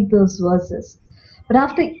to read those verses. But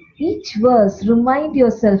after each verse, remind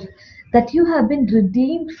yourself that you have been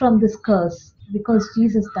redeemed from this curse because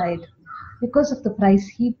Jesus died, because of the price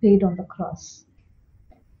he paid on the cross.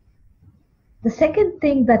 The second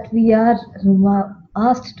thing that we are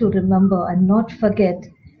asked to remember and not forget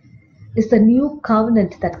is the new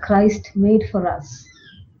covenant that Christ made for us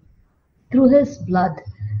through his blood.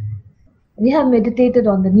 We have meditated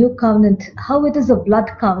on the new covenant, how it is a blood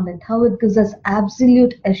covenant, how it gives us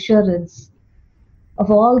absolute assurance of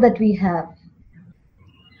all that we have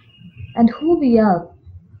and who we are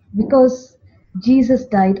because Jesus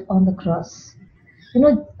died on the cross.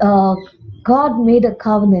 God made a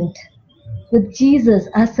covenant with Jesus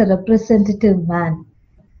as a representative man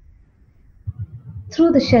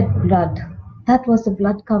through the shed blood. That was the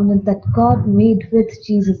blood covenant that God made with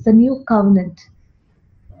Jesus, the new covenant.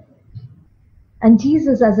 And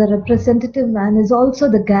Jesus, as a representative man, is also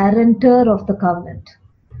the guarantor of the covenant.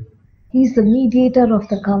 He's the mediator of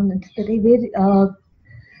the covenant.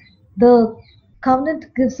 The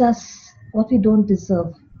covenant gives us what we don't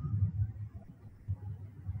deserve.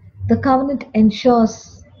 The covenant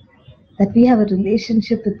ensures that we have a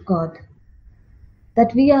relationship with God,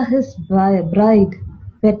 that we are his bride,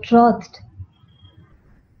 betrothed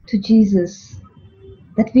to Jesus,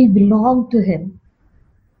 that we belong to him.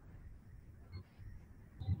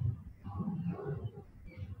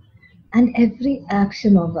 And every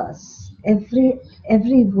action of us, every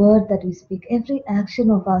word that we speak, every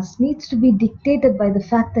action of us needs to be dictated by the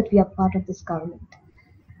fact that we are part of this covenant.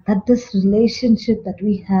 That this relationship that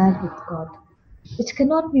we have with God, which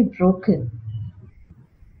cannot be broken,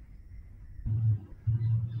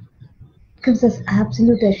 gives us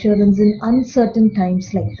absolute assurance in uncertain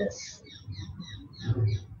times like this.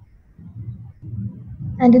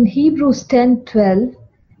 And in Hebrews 10:12,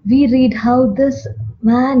 we read how this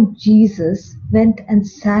man Jesus went and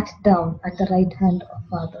sat down at the right hand of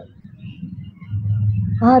Father.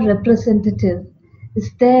 Our representative is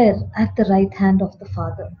there at the right hand of the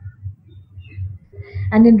Father.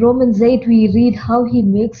 And in Romans 8 we read how he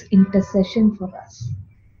makes intercession for us.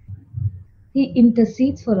 He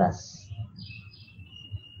intercedes for us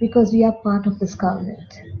because we are part of this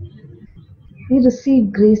covenant. We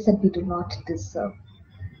receive grace that we do not deserve.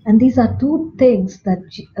 And these are two things that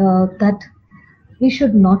we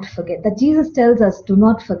should not forget, that Jesus tells us do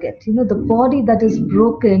not forget. The body that is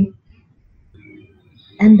broken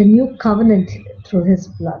and the new covenant through his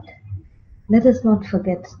blood. Let us not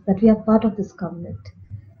forget that we are part of this covenant.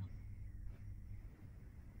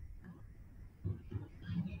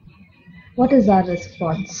 What is our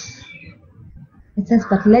response? It says,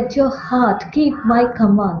 but let your heart keep my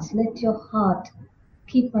commands. Let your heart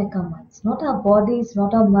keep my commands. Not our bodies,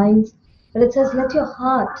 not our minds, but it says, let your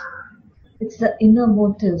heart. It's the inner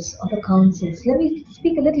motives or the counsels. Let me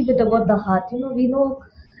speak a little bit about the heart. We know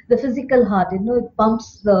the physical heart. It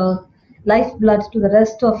pumps the lifeblood to the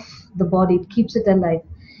rest of the body. It keeps it alive.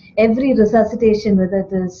 Every resuscitation, whether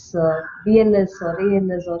it is BLS or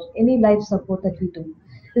ALS or any life support that we do,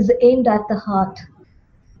 is aimed at the heart.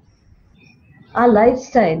 Our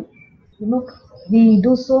lifestyle, we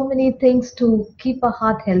do so many things to keep our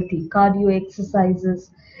heart healthy. Cardio exercises.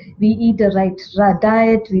 We eat a right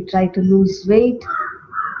diet, we try to lose weight,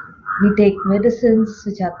 we take medicines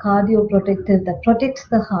which are cardioprotective that protects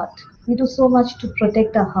the heart. We do so much to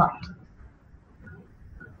protect our heart.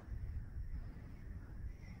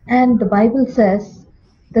 And the Bible says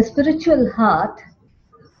the spiritual heart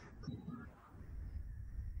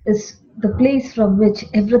is the place from which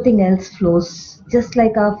everything else flows. Just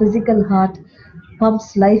like our physical heart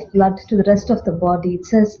pumps lifeblood to the rest of the body, it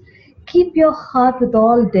says, keep your heart with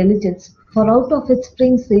all diligence, for out of it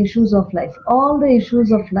springs the issues of life. All the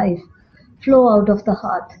issues of life flow out of the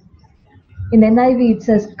heart. In NIV it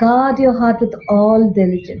says, guard your heart with all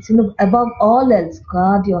diligence. Above all else,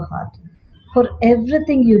 guard your heart. For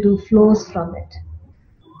everything you do flows from it.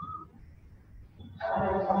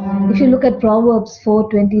 If you look at Proverbs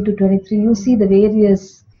 4:20-23, you see the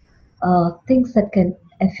various things that can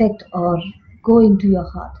affect or go into your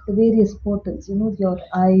heart. The various portals, your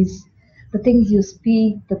eyes, the things you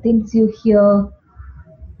speak, the things you hear.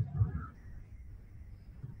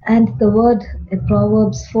 And the word in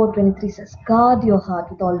Proverbs 4:23 says, guard your heart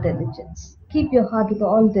with all diligence. Keep your heart with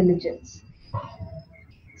all diligence.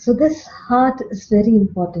 So this heart is very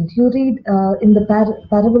important. You read in the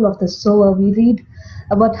parable of the sower, we read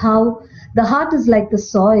about how the heart is like the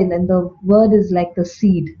soil and the word is like the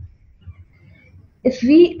seed. If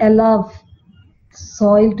we allow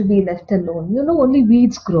soil to be left alone. Only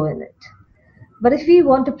weeds grow in it. But if we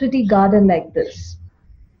want a pretty garden like this,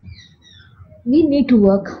 we need to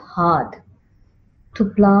work hard to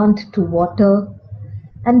plant, to water,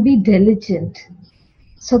 and be diligent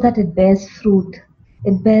so that it bears fruit.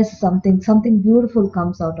 It bears something beautiful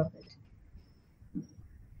comes out of it.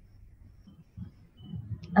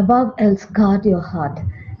 Above else, guard your heart.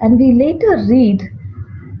 And we later read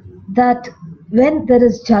that when there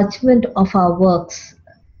is judgment of our works,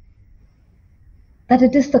 that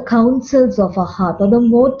it is the counsels of our heart or the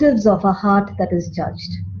motives of our heart that is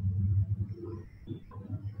judged.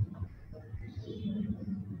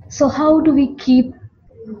 So how do we keep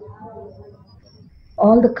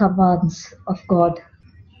all the commands of God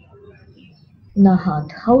in our heart?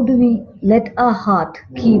 How do we let our heart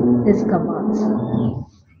keep His commands?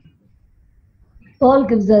 Paul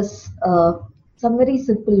gives us some very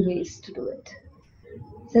simple ways to do it.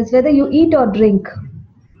 He says, whether you eat or drink,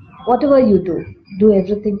 whatever you do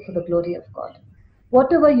everything for the glory of God.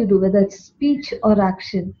 Whatever you do, whether it's speech or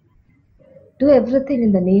action, do everything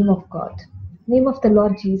in the name of God, name of the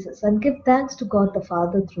Lord Jesus, and give thanks to God the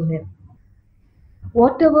Father through Him.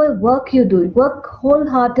 Whatever work you do, work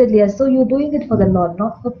wholeheartedly as though you're doing it for the Lord,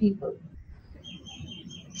 not for people.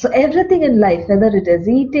 So everything in life, whether it is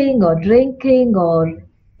eating or drinking or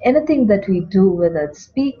anything that we do, whether it's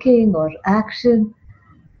speaking or action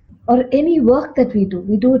or any work that we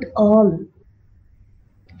do it all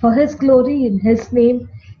for His glory, in His name,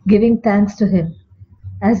 giving thanks to Him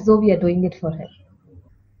as though we are doing it for Him,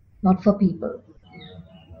 not for people.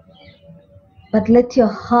 But let your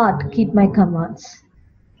heart keep my commands.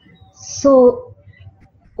 So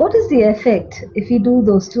what is the effect if we do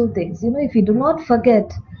those two things? If we do not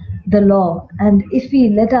forget the law and if we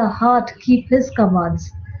let our heart keep His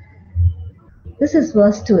commands. This is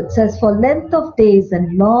verse 2. It says, for length of days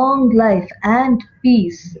and long life and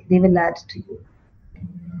peace they will add to you.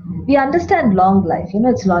 We understand long life,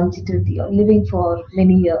 it's longevity or living for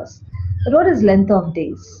many years. But what is length of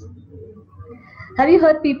days? Have you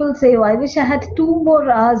heard people say, I wish I had 2 more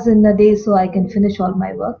hours in a day so I can finish all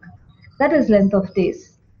my work? That is length of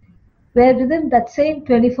days. Where within that same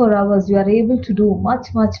 24 hours, you are able to do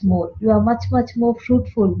much, much more. You are much, much more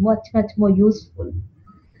fruitful, much, much more useful,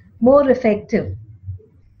 more effective.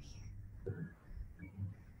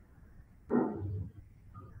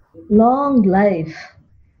 Long life.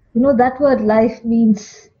 That word life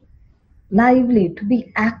means lively, to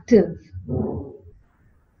be active,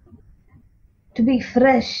 to be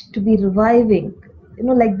fresh, to be reviving.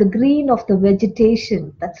 Like the green of the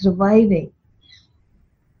vegetation that's reviving.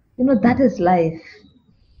 That is life.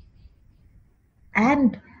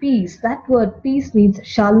 And peace. That word peace means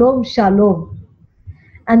shalom, shalom.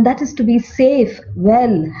 And that is to be safe,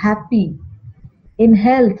 well, happy, in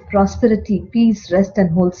health, prosperity, peace, rest,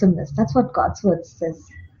 and wholesomeness. That's what God's word says.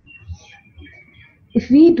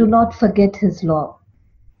 If we do not forget His law,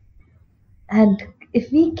 and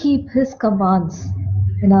if we keep His commands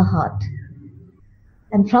in our heart,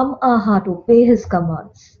 and from our heart obey His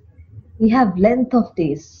commands, we have length of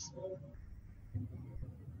days,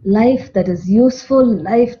 life that is useful,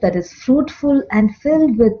 life that is fruitful and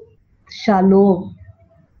filled with shalom.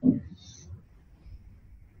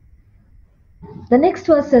 The next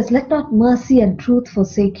verse says, let not mercy and truth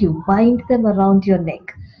forsake you. Bind them around your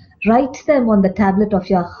neck. Write them on the tablet of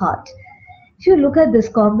your heart. If you look at this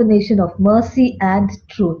combination of mercy and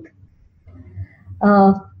truth,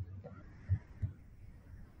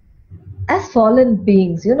 as fallen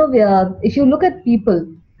beings, if you look at people,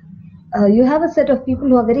 you have a set of people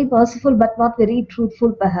who are very merciful but not very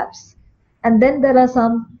truthful perhaps. And then there are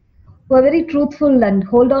some who are very truthful and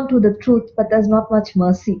hold on to the truth, but there's not much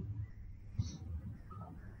mercy.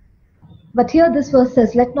 But here this verse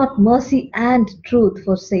says, let not mercy and truth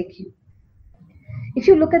forsake you. If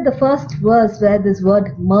you look at the first verse where this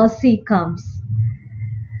word mercy comes,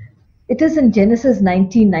 it is in Genesis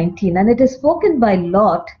 19:19, and it is spoken by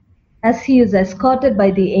Lot as he is escorted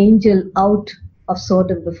by the angel out of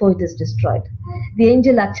Sodom before it is destroyed. The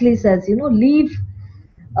angel actually says, leave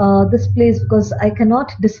this place because I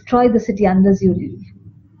cannot destroy the city unless you leave.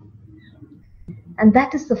 And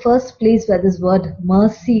that is the first place where this word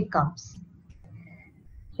mercy comes.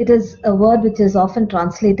 It is a word which is often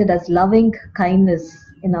translated as loving kindness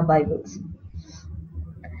in our Bibles.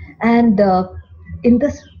 And in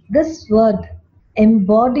this word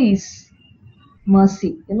embodies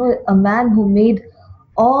mercy. A man who made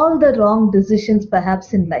all the wrong decisions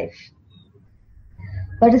perhaps in life,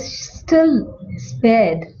 but is still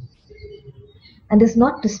spared and is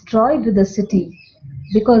not destroyed with the city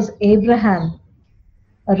because Abraham,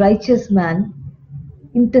 a righteous man,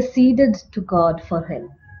 interceded to God for him.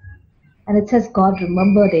 And it says God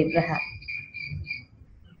remembered Abraham.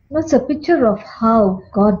 It's a picture of how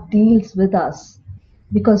God deals with us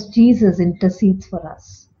because Jesus intercedes for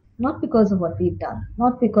us. Not because of what we've done,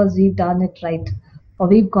 not because we've done it right or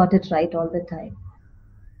we've got it right all the time.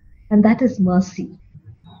 And that is mercy.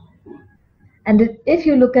 And if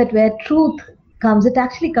you look at where truth comes, it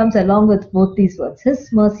actually comes along with both these words,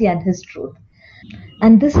 His mercy and His truth.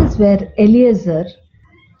 And this is where Eliezer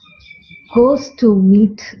goes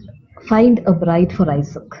to find a bride for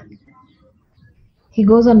Isaac. He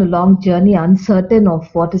goes on a long journey, uncertain of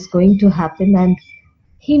what is going to happen, and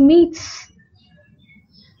he makes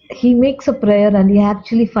a prayer and he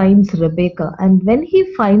actually finds Rebecca. And when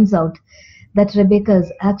he finds out that Rebecca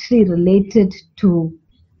is actually related to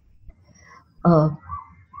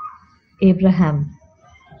Abraham,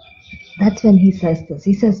 that's when he says this.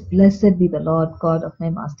 He says, "Blessed be the Lord God of my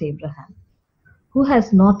master Abraham, who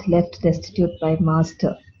has not left destitute my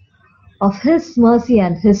master. Of His mercy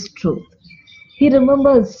and His truth." He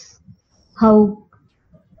remembers how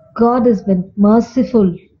God has been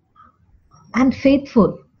merciful and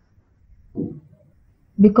faithful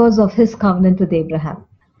because of His covenant with Abraham.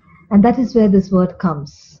 And that is where this word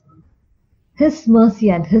comes. His mercy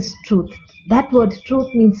and His truth. That word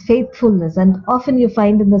truth means faithfulness, and often you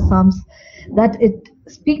find in the Psalms that it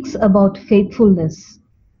speaks about faithfulness.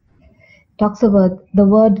 Talks about, the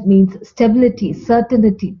word means stability,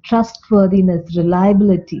 certainty, trustworthiness,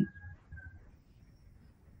 reliability.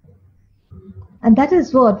 And that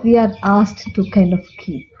is what we are asked to kind of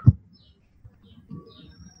keep.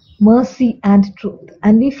 Mercy and truth.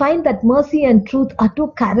 And we find that mercy and truth are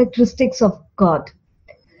two characteristics of God.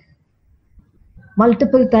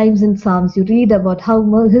 Multiple times in Psalms you read about how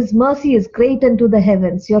His mercy is great unto the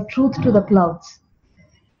heavens, your truth to the clouds.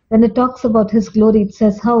 When it talks about His glory, it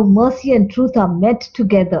says how mercy and truth are met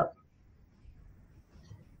together.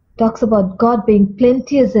 It talks about God being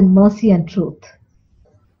plenteous in mercy and truth,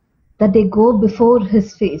 that they go before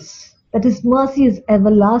His face, that His mercy is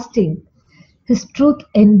everlasting, His truth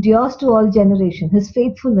endures to all generation, His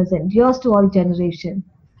faithfulness endures to all generation,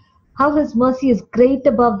 how His mercy is great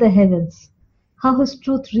above the heavens, how His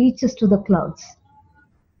truth reaches to the clouds.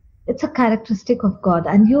 It's a characteristic of God.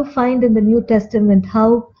 And you find in the New Testament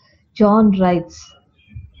how John writes,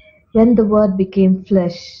 when the Word became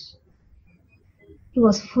flesh, He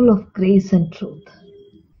was full of grace and truth.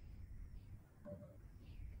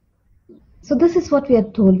 So this is what we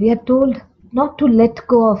are told. We are told not to let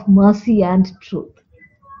go of mercy and truth.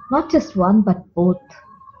 Not just one, but both.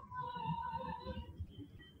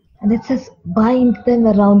 And it says, bind them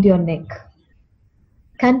around your neck.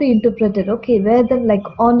 Can be interpreted, okay, wear them like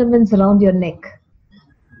ornaments around your neck.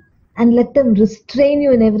 And let them restrain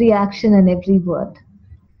you in every action and every word.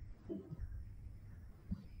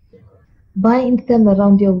 Bind them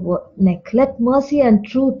around your neck. Let mercy and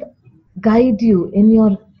truth guide you in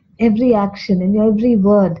your every action, in your every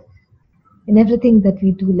word, in everything that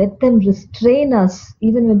we do. Let them restrain us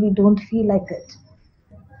even when we don't feel like it.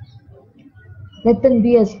 Let them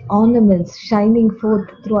be as ornaments shining forth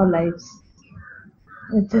through our lives.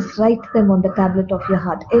 It says, write them on the tablet of your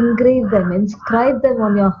heart. Engrave them, inscribe them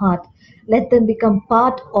on your heart. Let them become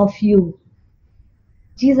part of you.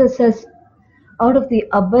 Jesus says, out of the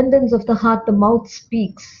abundance of the heart, the mouth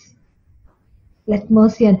speaks. Let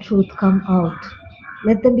mercy and truth come out.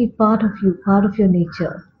 Let them be part of you, part of your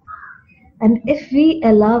nature. And if we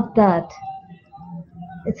allow that,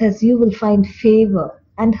 it says you will find favor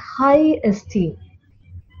and high esteem.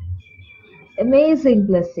 Amazing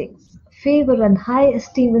blessings, favor and high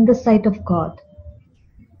esteem in the sight of God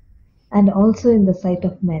and also in the sight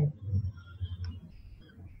of men.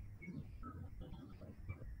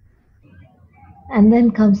 And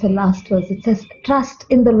then comes the last verse. It says, trust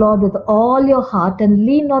in the Lord with all your heart and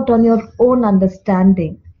lean not on your own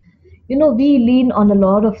understanding. You know, we lean on a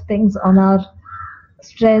lot of things, on our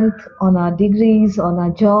strength, on our degrees, on our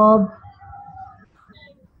job.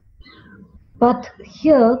 But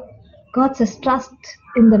here, God says, trust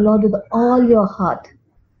in the Lord with all your heart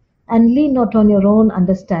and lean not on your own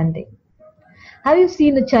understanding. Have you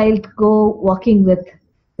seen a child go walking with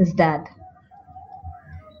his dad?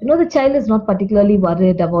 You know, the child is not particularly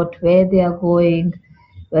worried about where they are going,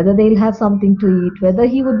 whether they'll have something to eat, whether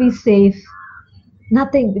he would be safe.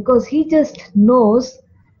 Nothing, because he just knows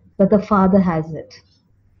that the Father has it,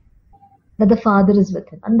 that the Father is with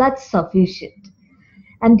him, and that's sufficient.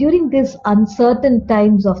 And during these uncertain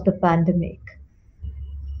times of the pandemic,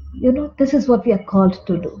 you know, this is what we are called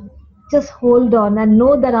to do. Just hold on and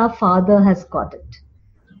know that our Father has got it.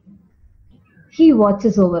 He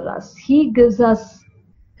watches over us. He gives us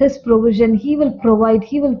His provision, He will provide,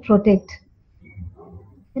 He will protect.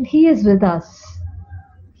 And He is with us.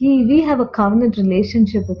 We have a covenant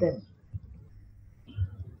relationship with Him.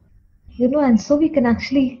 And so we can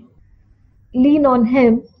actually lean on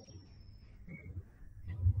Him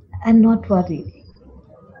and not worry,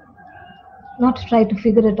 not try to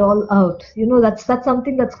figure it all out. That's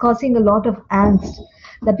something that's causing a lot of angst,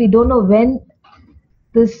 that we don't know when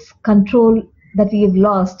this control that we have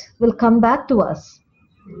lost will come back to us.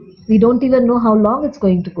 We don't even know how long it's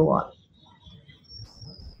going to go on.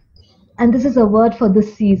 And this is a word for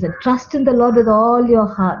this season. Trust in the Lord with all your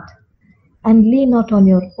heart and lean not on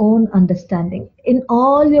your own understanding. In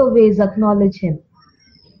all your ways acknowledge Him.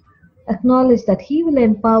 Acknowledge that He will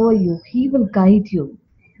empower you. He will guide you.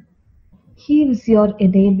 He is your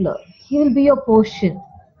enabler. He will be your portion.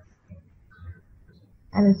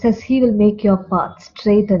 And it says He will make your path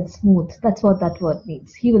straight and smooth. That's what that word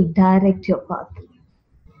means. He will direct your path.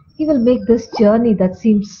 He will make this journey that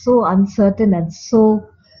seems so uncertain and so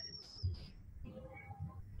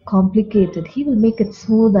complicated, He will make it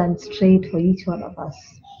smooth and straight for each one of us.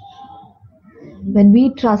 When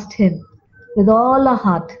we trust Him with all our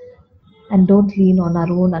heart and don't lean on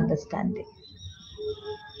our own understanding.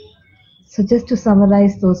 So just to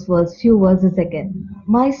summarize those few verses again.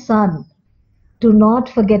 My son, do not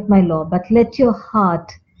forget my law, but let your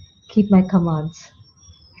heart keep my commands.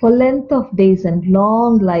 For length of days and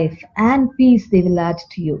long life and peace they will add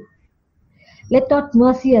to you. Let not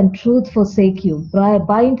mercy and truth forsake you.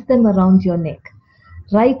 Bind them around your neck.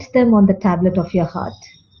 Write them on the tablet of your heart.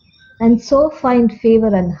 And so find favor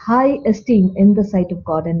and high esteem in the sight of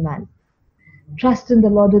God and man. Trust in the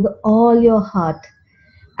Lord with all your heart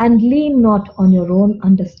and lean not on your own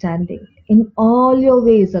understanding. In all your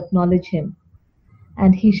ways acknowledge Him,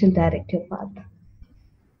 and He shall direct your path.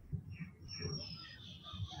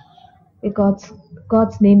 May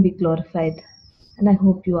God's name be glorified, and I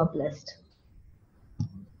hope you are blessed.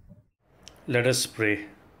 Let us pray.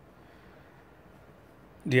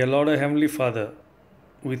 Dear Lord, our Heavenly Father,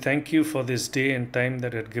 we thank You for this day and time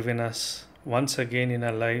that You have given us once again in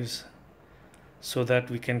our lives, so that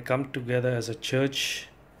we can come together as a church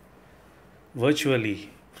virtually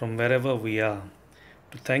from wherever we are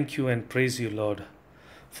to thank You and praise You, Lord,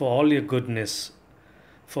 for all Your goodness,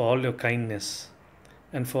 for all Your kindness,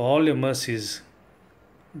 and for all Your mercies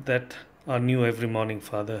that are new every morning,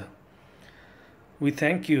 Father. We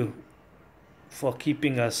thank You for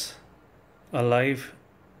keeping us alive,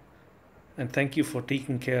 and thank You for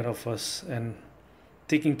taking care of us and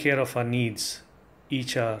taking care of our needs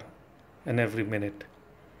each hour and every minute.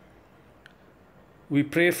 We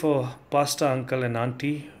pray for Pastor, Uncle and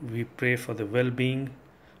Aunty. We pray for their well-being.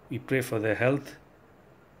 We pray for their health.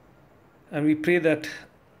 And we pray that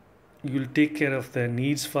You'll take care of their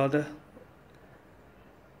needs, Father,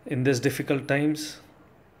 in these difficult times.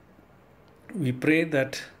 We pray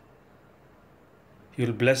that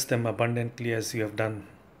You'll bless them abundantly as You have done.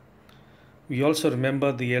 We also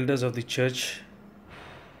remember the elders of the church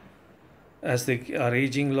as they are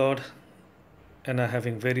aging, Lord, and are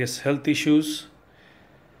having various health issues.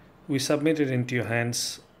 We submit it into Your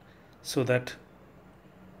hands so that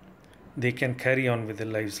they can carry on with their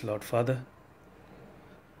lives, Lord Father.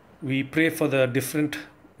 We pray for the different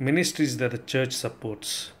ministries that the church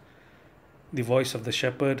supports. The Voice of the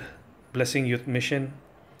Shepherd, Blessing Youth Mission,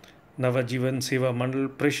 Navajivan Seva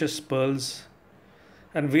Mandal, Precious Pearls,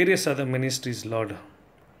 and various other ministries, Lord,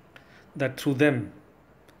 that through them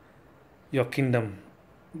Your kingdom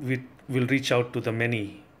will reach out to the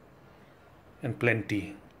many and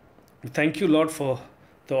plenty. We thank You, Lord, for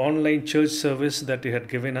the online church service that You had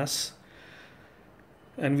given us.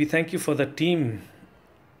 And we thank You for the team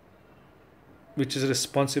which is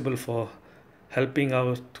responsible for helping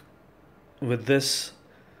out with this,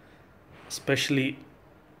 especially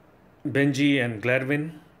Benji and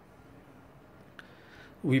Gladwin.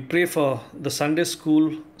 We pray for the Sunday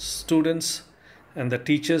school students and the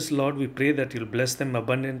teachers, Lord. We pray that You'll bless them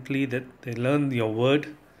abundantly, that they learn Your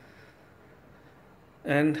word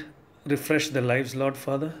and refresh their lives, Lord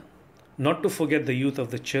Father. Not to forget the youth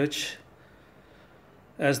of the church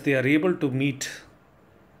as they are able to meet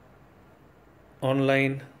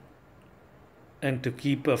online and to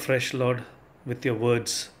keep afresh, Lord, with Your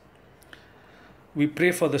words. We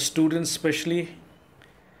pray for the students especially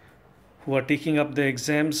who are taking up their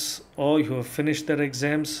exams or who have finished their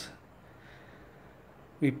exams.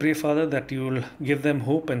 We pray, Father, that You will give them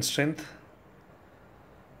hope and strength.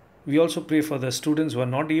 We also pray for the students who are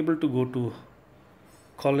not able to go to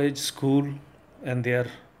college, school, and they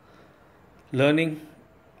are learning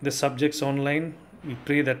the subjects online. We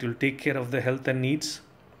pray that You'll take care of their health and needs.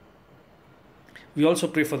 We also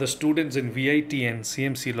pray for the students in VIT and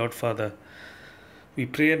CMC, Lord Father. We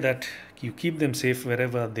pray that you keep them safe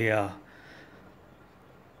wherever they are.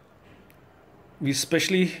 We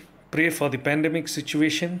especially pray for the pandemic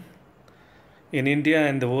situation in India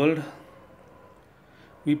and the world.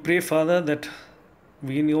 We pray, Father, that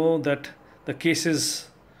we know that the cases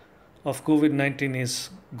of COVID-19 is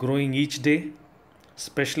growing each day,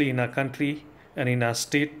 especially in our country and in our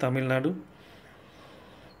state, Tamil Nadu.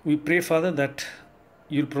 We pray, Father, that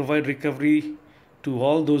you'll provide recovery to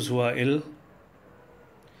all those who are ill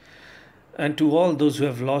and to all those who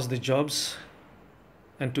have lost their jobs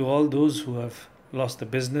and to all those who have lost the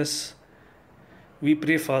business. We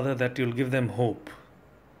pray, Father, that you'll give them hope.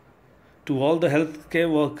 To all the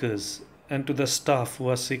healthcare workers and to the staff who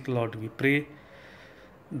are sick, Lord, we pray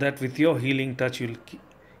that with your healing touch you'll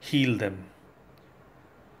heal them.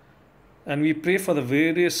 And we pray for the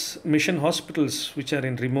various mission hospitals which are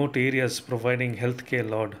in remote areas providing healthcare,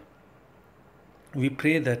 Lord. We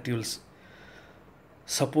pray that you'll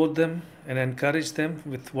support them and encourage them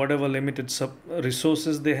with whatever limited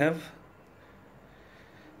resources they have.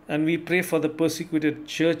 And we pray for the persecuted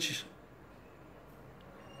church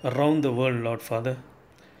around the world, Lord Father.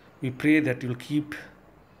 We pray that you'll keep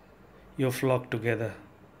your flock together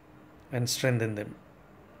and strengthen them.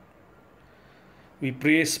 We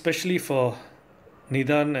pray especially for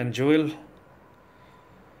Nidan and Joel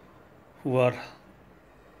who are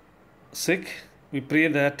sick. We pray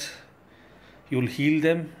that you'll heal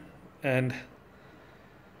them and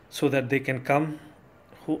so that they can come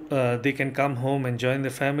home and join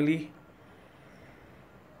the family.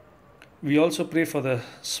 We also pray for the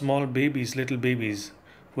small babies, little babies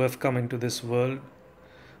who have come into this world.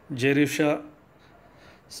 Jerusha's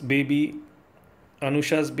baby,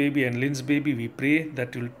 Anusha's baby and Lynn's baby, we pray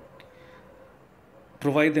that you'll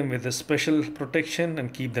provide them with a special protection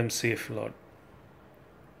and keep them safe, Lord.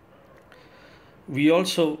 We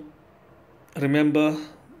also remember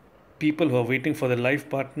people who are waiting for their life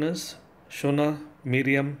partners, Shona,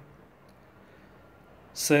 Miriam,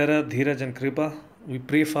 Sarah, Dheeraj and Kripa. We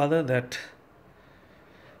pray, Father, that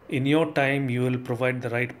in your time you will provide the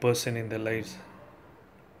right person in their lives.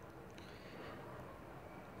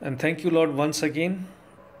 And thank you, Lord, once again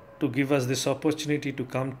to give us this opportunity to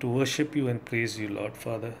come to worship you and praise you, Lord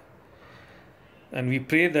Father. And we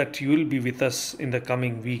pray that you will be with us in the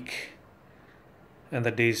coming week and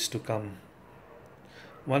the days to come.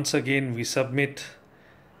 Once again, we submit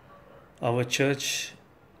our church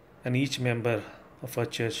and each member of our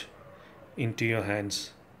church into your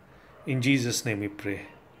hands. In Jesus' name we pray.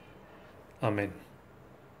 Amen.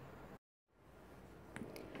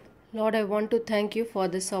 Lord, I want to thank you for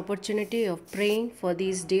this opportunity of praying for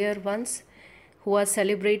these dear ones who are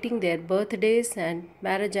celebrating their birthdays and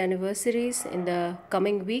marriage anniversaries in the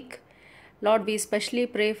coming week. Lord, we especially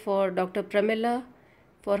pray for Dr. Pramila,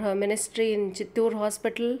 for her ministry in Chittoor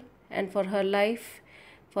Hospital and for her life,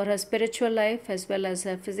 for her spiritual life as well as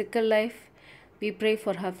her physical life. We pray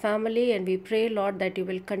for her family and we pray, Lord, that you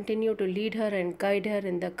will continue to lead her and guide her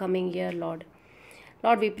in the coming year, Lord.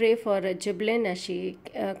 Lord, we pray for Jiblin as she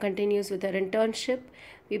continues with her internship.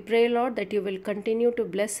 We pray, Lord, that you will continue to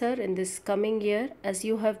bless her in this coming year as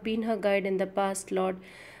you have been her guide in the past, Lord.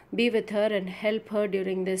 Be with her and help her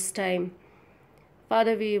during this time.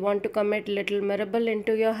 Father, we want to commit little Mirabel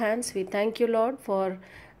into your hands. We thank you, Lord, for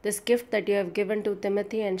this gift that you have given to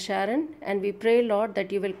Timothy and Sharon. And we pray, Lord,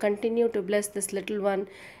 that you will continue to bless this little one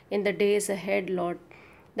in the days ahead, Lord.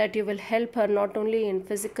 That you will help her not only in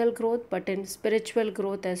physical growth but in spiritual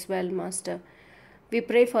growth as well, Master. We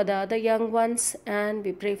pray for the other young ones and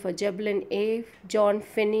we pray for Jeblin A, John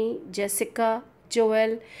Finney, Jessica,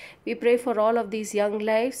 Joel. We pray for all of these young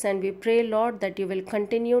lives and we pray, Lord, that you will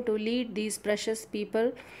continue to lead these precious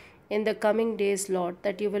people in the coming days, Lord.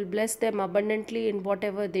 That you will bless them abundantly in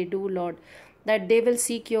whatever they do, Lord. That they will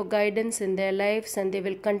seek your guidance in their lives and they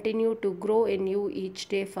will continue to grow in you each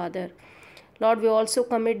day, Father. Lord, we also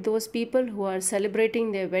commit those people who are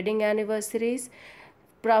celebrating their wedding anniversaries.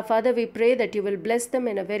 Father, we pray that you will bless them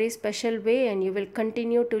in a very special way and you will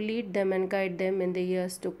continue to lead them and guide them in the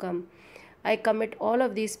years to come. I commit all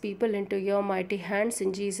of these people into your mighty hands.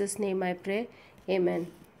 In Jesus' name I pray. Amen.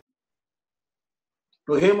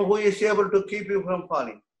 To him who is able to keep you from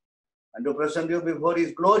falling and to present you before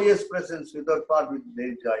his glorious presence without fault with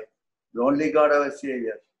great joy, the only God our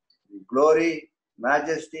Savior, with glory,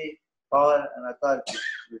 majesty, power and authority,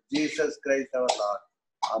 with Jesus Christ our Lord.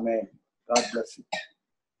 Amen. God bless you.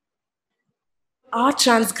 Our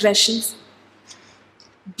transgressions,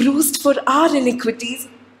 bruised for our iniquities,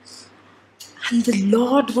 and the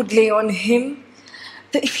Lord would lay on him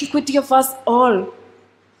the iniquity of us all.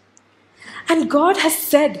 And God has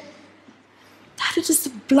said that it is the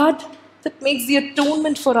blood that makes the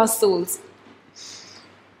atonement for our souls.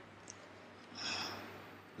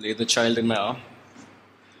 Lay the child in my arm.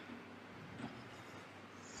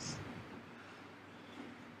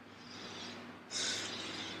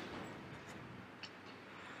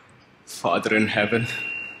 Father in heaven,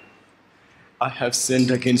 I have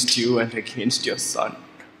sinned against you and against your Son.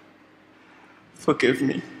 Forgive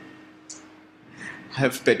me. I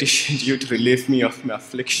have petitioned you to relieve me of my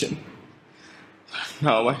affliction.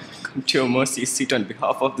 Now I come to your mercy seat on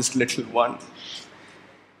behalf of this little one.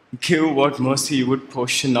 Give what mercy you would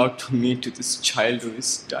portion out to me, to this child who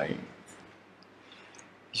is dying.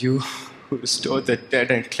 You who restore the dead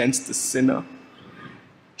and cleanse the sinner,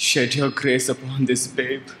 shed your grace upon this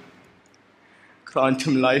babe. Grant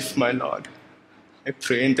him life, my Lord. I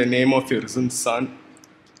pray in the name of your risen Son.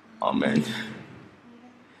 Amen.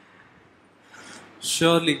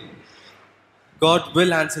 Surely, God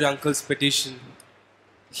will answer your uncle's petition.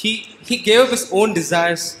 He gave up his own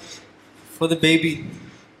desires for the baby.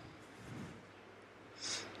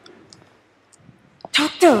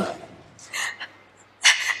 Doctor,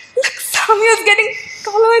 look, Samuel's getting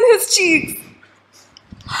color in his cheeks.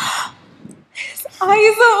 His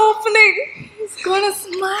eyes are opening. He's gonna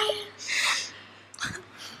smile.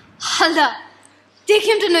 Halda, take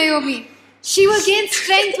him to Naomi. She will gain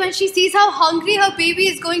strength when she sees how hungry her baby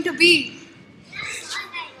is going to be.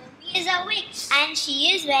 Naomi is awake and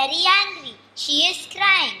she is very angry. She is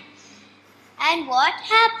crying. And what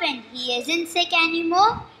happened? He isn't sick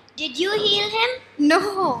anymore? Did you heal him?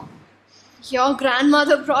 No. Your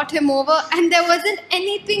grandmother brought him over and there wasn't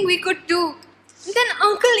anything we could do. Then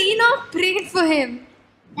Uncle Enoch prayed for him.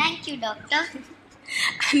 Thank you, doctor.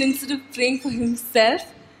 And instead of praying for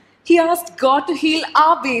himself, he asked God to heal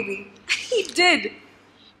our baby. He did.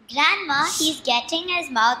 Grandma, he's getting his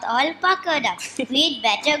mouth all puckered up. We'd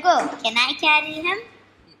better go. Can I carry him?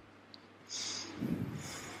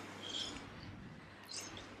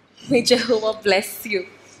 May Jehovah bless you.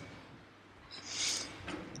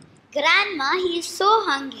 Grandma, he's so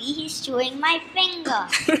hungry, he's chewing my finger.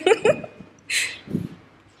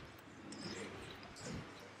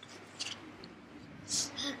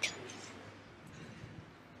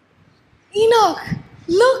 Enoch,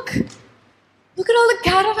 look! Look at all the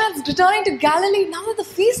caravans returning to Galilee now that the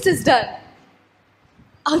feast is done.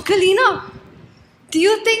 Uncle Enoch, do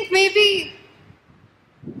you think maybe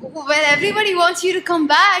when everybody wants you to come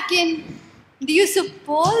back, and do you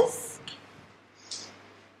suppose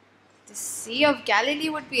the Sea of Galilee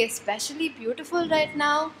would be especially beautiful right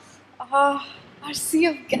now? Our Sea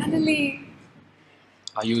of Galilee.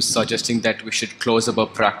 Are you suggesting that we should close up our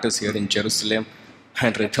practice here in Jerusalem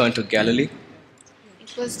and return to Galilee?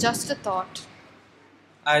 It was just a thought.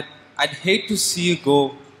 I'd hate to see you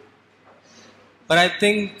go, but I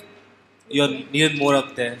think you're needed more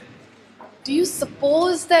up there. Do you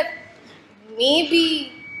suppose that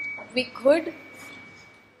maybe we could?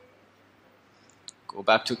 Go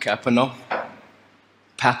back to Capernaum?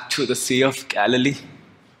 Back to the Sea of Galilee?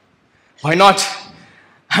 Why not?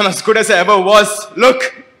 I'm as good as I ever was.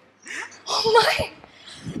 Look! Oh my!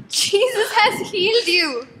 Jesus has healed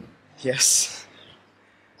you. Yes.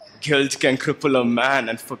 Guilt can cripple a man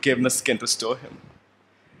and forgiveness can restore him.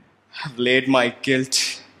 I've laid my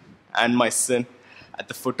guilt and my sin at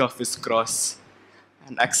the foot of his cross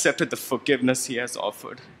and accepted the forgiveness he has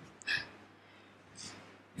offered.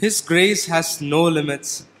 His grace has no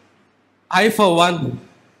limits. I, for one,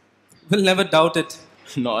 will never doubt it.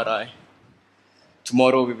 Nor I.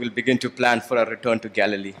 Tomorrow we will begin to plan for our return to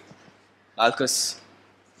Galilee. Alcus,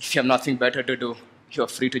 if you have nothing better to do, you are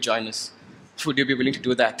free to join us. Would you be willing to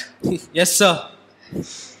do that? Yes, sir.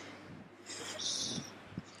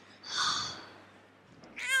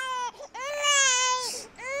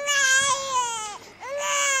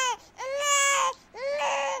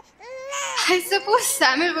 I suppose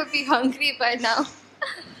Samuel would be hungry by now.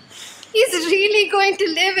 He's really going to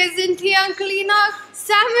live, isn't he, Uncle Enoch?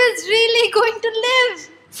 Samuel's really going to live.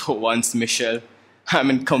 For once, Michelle,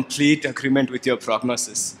 I'm in complete agreement with your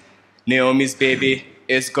prognosis. Naomi's baby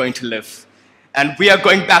is going to live. And we are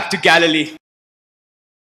going back to Galilee.